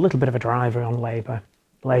 There's also a little bit of a driver on labour.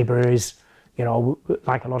 Labour is, you know,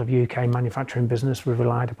 like a lot of UK manufacturing business, we've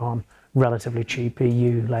relied upon relatively cheap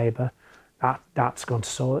EU labour. That's going to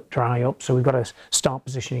sort of dry up. So we've got to start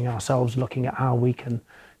positioning ourselves, looking at how we can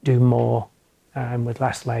do more with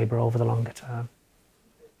less labour over the longer term.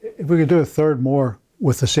 If we could do a third more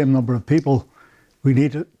with the same number of people, we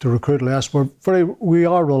need to recruit less. We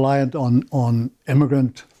are reliant on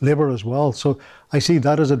immigrant labour as well. So I see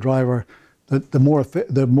that as a driver. That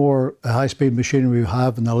the more high-speed machinery we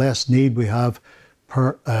have and the less need we have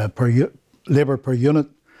per labour per unit,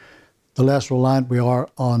 the less reliant we are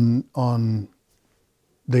on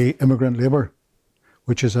the immigrant labour,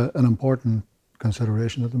 which is an important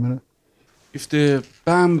consideration at the minute. If the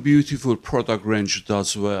BAM Beautiful product range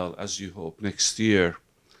does well, as you hope, next year,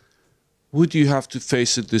 would you have to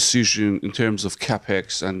face a decision in terms of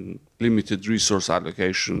capex and limited resource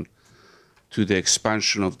allocation to the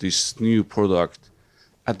expansion of this new product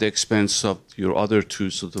at the expense of your other two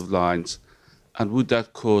sort of lines? And would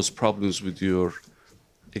that cause problems with your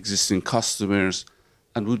existing customers?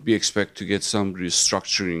 And would we expect to get some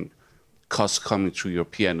restructuring costs coming through your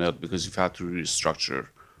P&L because you've had to restructure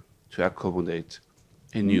to accommodate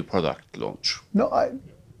a new product launch? No,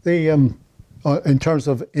 in terms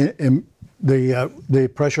of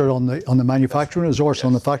the pressure on the manufacturing resource, yes,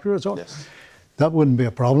 on the factory resource, yes, that wouldn't be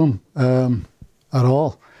a problem at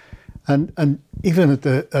all. And even at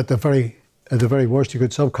the very worst, you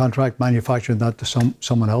could subcontract manufacturing that to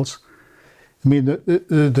someone else. I mean,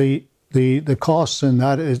 the costs in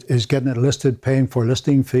that is getting it listed, paying for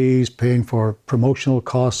listing fees, paying for promotional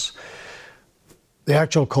costs. The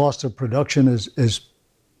actual cost of production is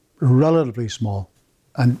relatively small,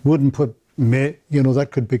 and wouldn't put that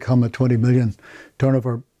could become a 20 million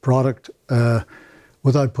turnover product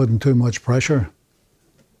without putting too much pressure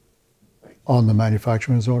on the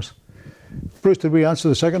manufacturing resource. Bruce, did we answer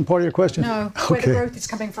the second part of your question? No, where the growth is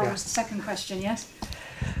coming from was the second question, yes.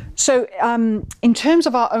 So in terms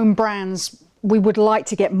of our own brands, we would like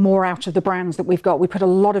to get more out of the brands that we've got. We put a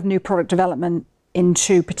lot of new product development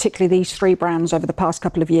into particularly these three brands over the past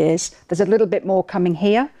couple of years. There's a little bit more coming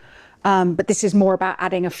here, but this is more about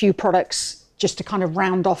adding a few products just to kind of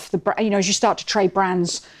round off the, as you start to trade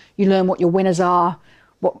brands, you learn what your winners are,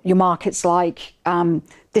 what your market's like.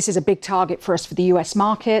 This is a big target for us for the US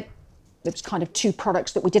market. There's kind of two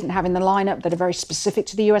products that we didn't have in the lineup that are very specific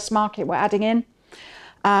to the US market we're adding in.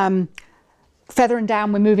 Feather and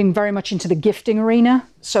Down, we're moving very much into the gifting arena,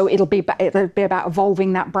 so it'll be about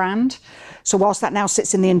evolving that brand. So whilst that now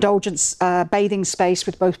sits in the indulgence bathing space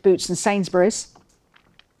with both Boots and Sainsbury's,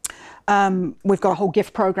 we've got a whole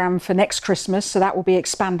gift program for next Christmas, so that will be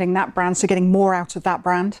expanding that brand, so getting more out of that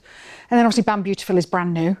brand. And then obviously BAM Beautiful is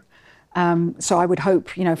brand new, so I would hope,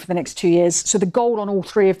 for the next 2 years. So the goal on all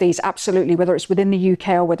three of these, absolutely, whether it's within the UK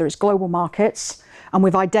or whether it's global markets, and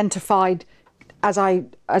we've identified, as I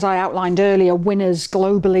outlined earlier, winners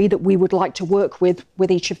globally that we would like to work with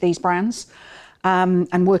each of these brands,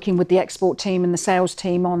 and working with the export team and the sales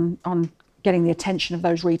team on getting the attention of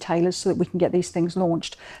those retailers so that we can get these things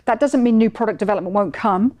launched. That doesn't mean new product development won't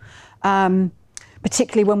come,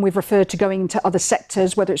 particularly when we've referred to going into other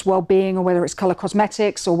sectors, whether it's well-being or whether it's colour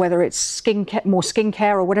cosmetics or whether it's more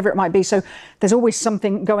skincare or whatever it might be. So there's always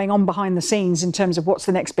something going on behind the scenes in terms of what's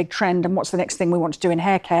the next big trend and what's the next thing we want to do in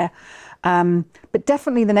hair care. But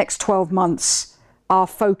definitely the next 12 months, our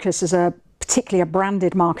focus as particularly a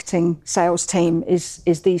branded marketing sales team is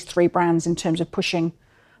these three brands in terms of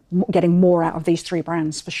getting more out of these three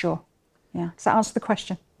brands for sure. Yeah, does that answer the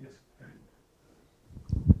question? Yes.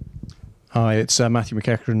 Hi, it's Matthew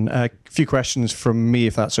McEachran. A few questions from me,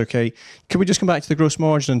 if that's okay. Can we just come back to the gross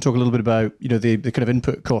margin and talk a little bit about the kind of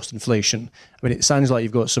input cost inflation? I mean, it sounds like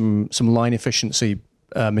you've got some line efficiency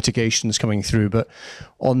mitigations coming through, but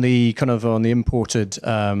on the imported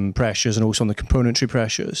pressures and also on the componentry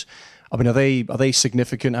pressures, I mean, are they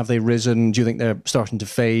significant? Have they risen? Do you think they're starting to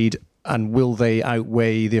fade? And will they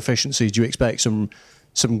outweigh the efficiencies? Do you expect some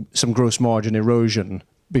gross margin erosion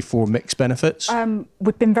before mix benefits?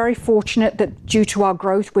 We've been very fortunate that due to our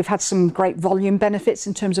growth, we've had some great volume benefits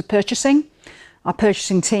in terms of purchasing. Our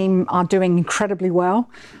purchasing team are doing incredibly well.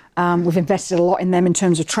 We've invested a lot in them in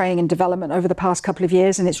terms of training and development over the past couple of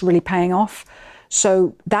years, and it's really paying off.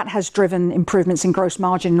 So that has driven improvements in gross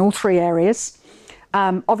margin in all three areas.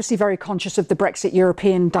 Obviously very conscious of the Brexit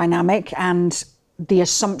European dynamic, and the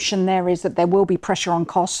assumption there is that there will be pressure on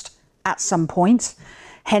cost at some point.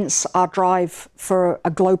 Hence our drive for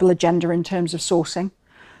a global agenda in terms of sourcing,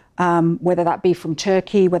 whether that be from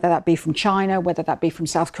Turkey, whether that be from China, whether that be from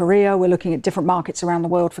South Korea. We're looking at different markets around the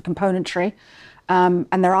world for componentry.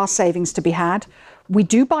 And there are savings to be had. We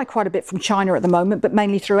do buy quite a bit from China at the moment, but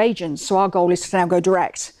mainly through agents. So our goal is to now go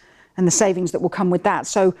direct, and the savings that will come with that.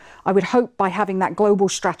 So I would hope by having that global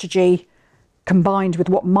strategy combined with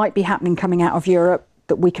what might be happening coming out of Europe,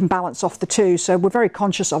 that we can balance off the two. So we're very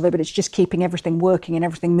conscious of it, but it's just keeping everything working and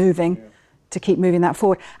everything moving to keep moving that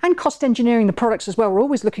forward. And cost engineering the products as well. We're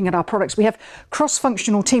always looking at our products. We have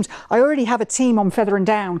cross-functional teams. I already have a team on Feather and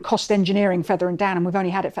Down, cost engineering Feather and Down, and we've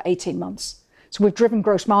only had it for 18 months. So we've driven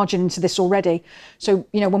gross margin into this already. So,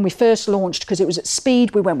 you know, when we first launched, because it was at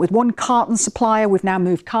speed, we went with one carton supplier. We've now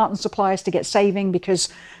moved carton suppliers to get saving because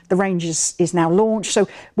the range is now launched. So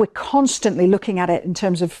we're constantly looking at it in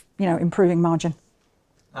terms of, you know, improving margin.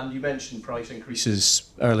 And you mentioned price increases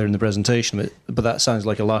earlier in the presentation, but that sounds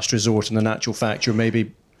like a last resort, and in actual fact, you're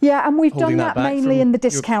maybe yeah, and we've holding done that back mainly from in the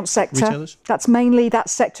discount sector. retailers? That's mainly that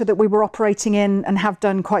sector that we were operating in and have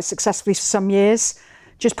done quite successfully for some years.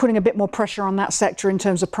 Just putting a bit more pressure on that sector in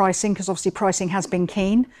terms of pricing, because obviously pricing has been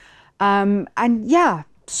keen. And yeah,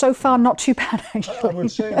 so far not too bad actually. I would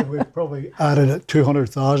say that we've probably added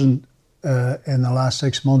 200,000 in the last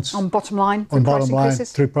 6 months. On bottom line, on bottom line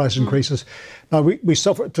through price increases. Now we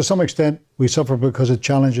suffer to some extent. We suffer because it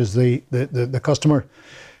challenges the customer,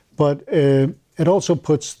 but it also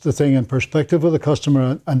puts the thing in perspective with the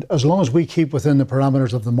customer. And as long as we keep within the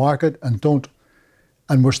parameters of the market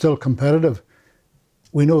and we're still competitive,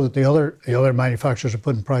 we know that the other manufacturers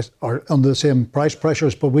are under the same price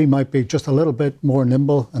pressures, but we might be just a little bit more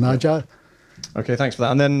nimble and agile. Okay, thanks for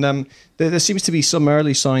that. And then there seems to be some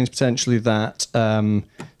early signs potentially that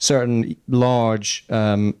certain large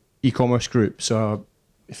e-commerce groups are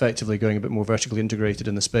effectively going a bit more vertically integrated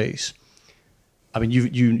in the space. I mean,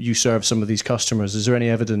 you serve some of these customers. Is there any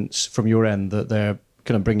evidence from your end that they're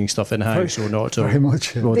kind of bringing stuff in-house or not? Very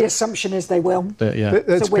much. Yeah. The assumption is they will. Yeah.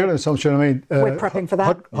 It's so pure assumption. I mean, we're prepping for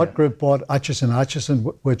that. Hut Group bought Atchison,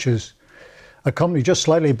 which is a company just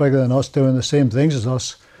slightly bigger than us doing the same things as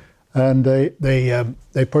us. And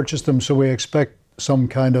they purchased them, so we expect some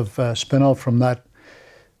kind of spin-off from that.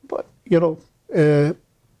 But, you know,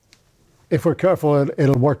 if we're careful,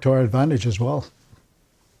 it'll work to our advantage as well.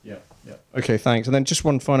 Yeah. Okay, thanks. And then just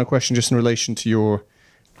one final question, just in relation to your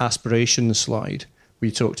aspirations slide. We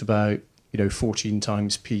talked about, 14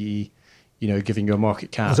 times PE, giving you a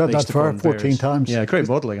market cap. Is that fair? 14 times? Yeah, great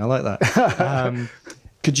modelling. I like that.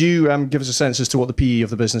 Could you give us a sense as to what the PE of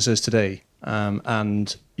the business is today,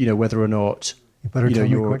 and whether or not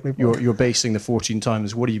you're basing the 14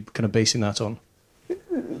 times? What are you kind of basing that on?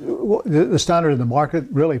 The standard in the market,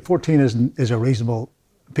 really, 14 is a reasonable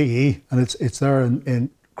PE, and it's there in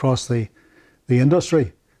across the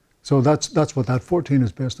industry. So that's what that 14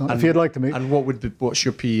 is based on. And, if you'd like to meet. And what's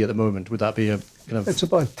your PE at the moment? Would that be a kind of? It's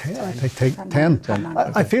about 10. I think 10.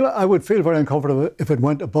 I would feel very uncomfortable if it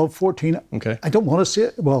went above 14. Okay. I don't want to see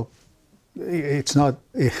it. Well, it's not.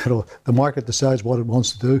 The market decides what it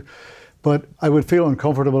wants to do, but I would feel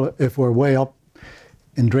uncomfortable if we're way up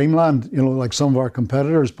in dreamland. Like some of our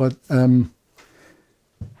competitors. But be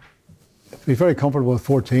very comfortable with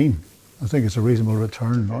 14. I think it's a reasonable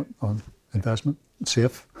return on investment.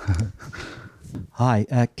 Safe.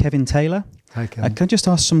 Hi, Kevin Taylor. Hi, Kevin. Can I just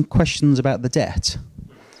ask some questions about the debt?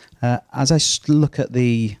 As I look at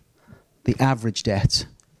the average debt,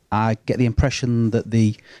 I get the impression that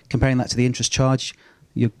comparing that to the interest charge,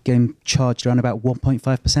 you're getting charged around about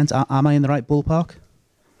 1.5%. Am I in the right ballpark?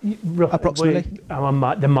 Approximately?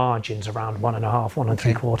 The margin's around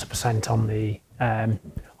 1.5–1.75%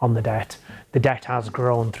 on the debt. The debt has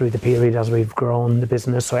grown through the period as we've grown the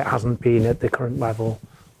business, so it hasn't been at the current level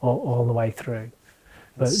all the way through.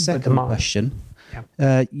 Second question.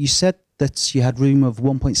 Yeah. You said that you had room of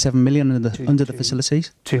 1.7 million under the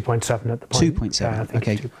facilities? 2.7 at the point. 2.7,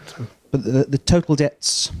 okay. 2.7. But the total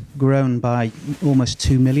debt's grown by almost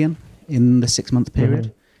 2 million in the 6-month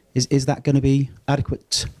period. Mm-hmm. Is that going to be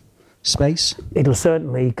adequate space? It'll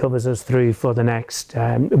certainly covers us through for the next,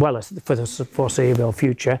 for the foreseeable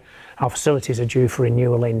future. Our facilities are due for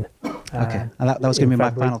renewal in okay, and that was going to be my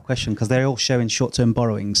final question, because they're all showing short-term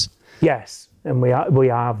borrowings. Yes, and we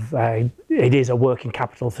have, it is a working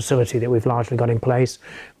capital facility that we've largely got in place.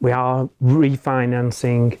 We are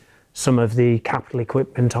refinancing some of the capital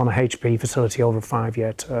equipment on a HP facility over a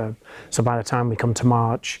 5-year term. So by the time we come to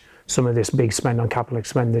March, some of this big spend on capital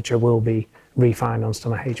expenditure will be refinanced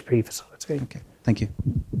on a HP facility. Okay, thank you.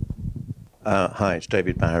 Hi, it's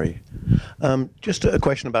David Barry. Just a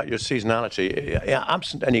question about your seasonality.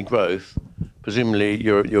 Absent any growth, presumably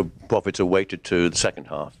your profits are weighted to the second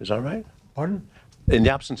half. Is that right? Pardon? In the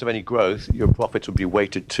absence of any growth, your profits will be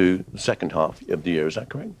weighted to the second half of the year. Is that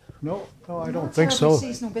correct? No, I don't think so.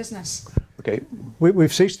 Seasonal business. Okay.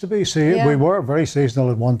 We've ceased to be. We were very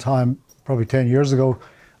seasonal at one time, probably 10 years ago,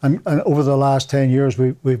 and over the last 10 years,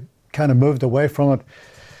 we've kind of moved away from it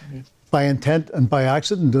by intent and by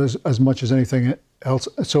accident as much as anything else.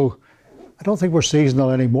 So I don't think we're seasonal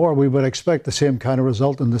anymore. We would expect the same kind of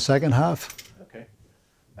result in the second half. Okay.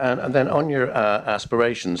 And then on your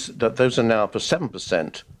aspirations, those are now for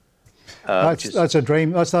 7%. That's a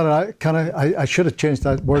dream. That's not I should have changed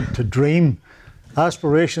that word to dream.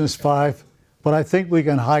 Aspirations 5, But I think we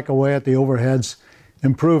can hack away at the overheads,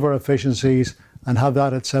 improve our efficiencies, and have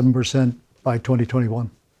that at 7% by 2021.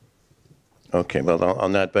 Okay, well,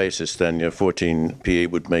 on that basis, then your 14 PE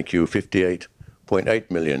would make you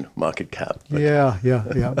 58.8 million market cap. Yeah.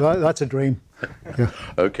 That's a dream. Yeah.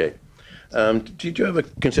 Okay. Did you ever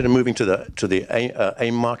consider moving to the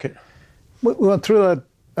AIM market? We went through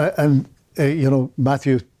that, and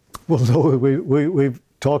Matthew will know we've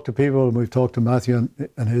talked to people, and we've talked to Matthew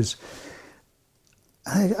and his.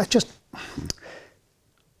 I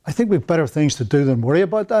think we've better things to do than worry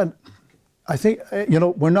about that. I think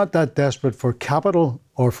we're not that desperate for capital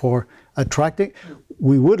or for attracting.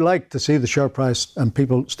 We would like to see the share price and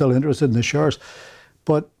people still interested in the shares,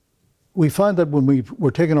 but we find that when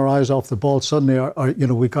we're taking our eyes off the ball, suddenly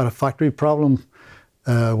we got a factory problem,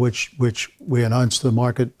 which we announced to the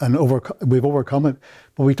market, and we've overcome it.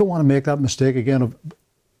 But we don't want to make that mistake again.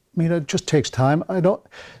 It just takes time.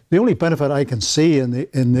 The only benefit I can see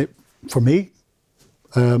for me,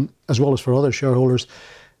 as well as for other shareholders,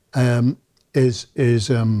 is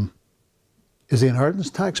the inheritance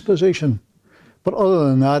tax position. But other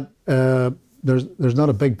than that, there's not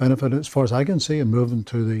a big benefit as far as I can see in moving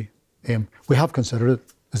to the AIM. We have considered it,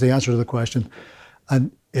 is the answer to the question.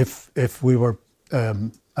 And if we were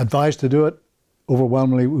advised to do it,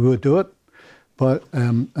 overwhelmingly we would do it. But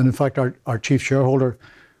and in fact, our chief shareholder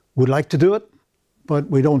would like to do it, but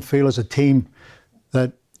we don't feel as a team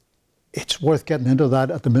that it's worth getting into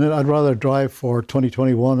that at the minute. I'd rather drive for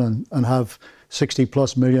 2021 and have 60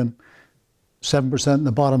 plus million, 7% in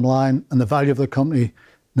the bottom line, and the value of the company,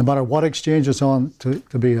 no matter what exchange it's on, to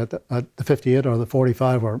be at the 58 or the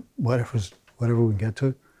 45 or whatever we can get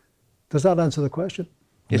to. Does that answer the question?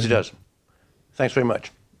 Yes, it does. Thanks very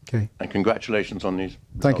much. Okay. And congratulations on these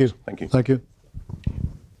results. Thank you. Thank you. Thank you.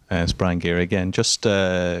 It's Brian Geary again. Just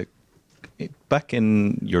back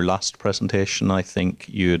in your last presentation, I think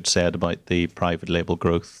you had said about the private label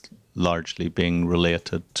growth largely being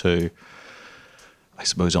related to, I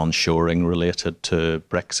suppose, onshoring related to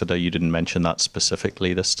Brexit. You didn't mention that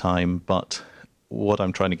specifically this time, but what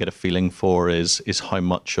I'm trying to get a feeling for is how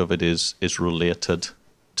much of it is related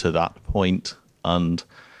to that point, and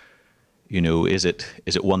is it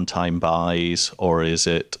one-time buys, or is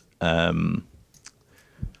it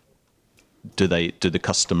do the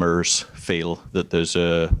customers feel that there's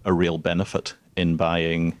a real benefit in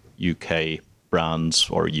buying UK brands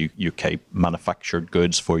or UK manufactured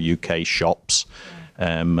goods for UK shops,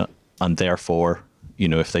 and therefore,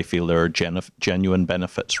 if they feel there are genuine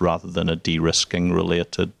benefits rather than a de-risking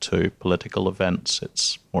related to political events,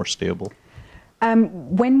 it's more stable?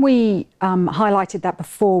 When we highlighted that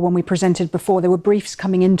before, when we presented before, there were briefs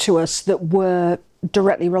coming into us that were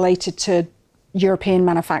directly related to European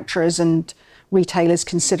manufacturers and retailers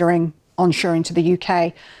considering onshoring to the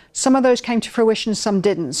UK. Some of those came to fruition, some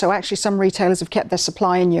didn't. So actually some retailers have kept their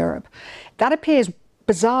supply in Europe. That appears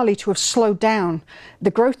bizarrely to have slowed down.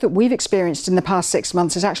 The growth that we've experienced in the past 6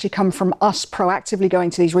 months has actually come from us proactively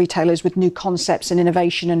going to these retailers with new concepts and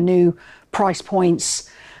innovation and new price points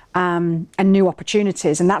and new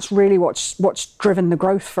opportunities. And that's really what's driven the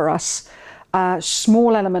growth for us.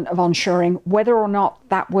 Small element of onshoring, whether or not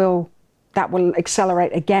that will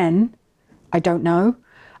accelerate again, I don't know.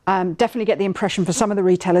 Definitely get the impression for some of the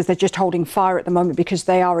retailers they're just holding fire at the moment because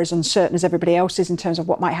they are as uncertain as everybody else is in terms of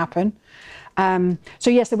what might happen. So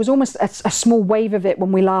yes, there was almost a small wave of it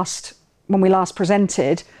when we last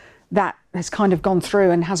presented that has kind of gone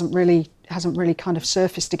through and hasn't really kind of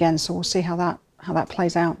surfaced again. So we'll see how that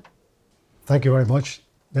plays out. Thank you very much,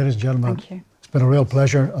 ladies and gentlemen. Thank you. It's been a real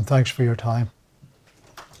pleasure, and thanks for your time.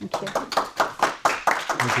 Thank you.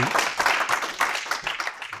 Thank you.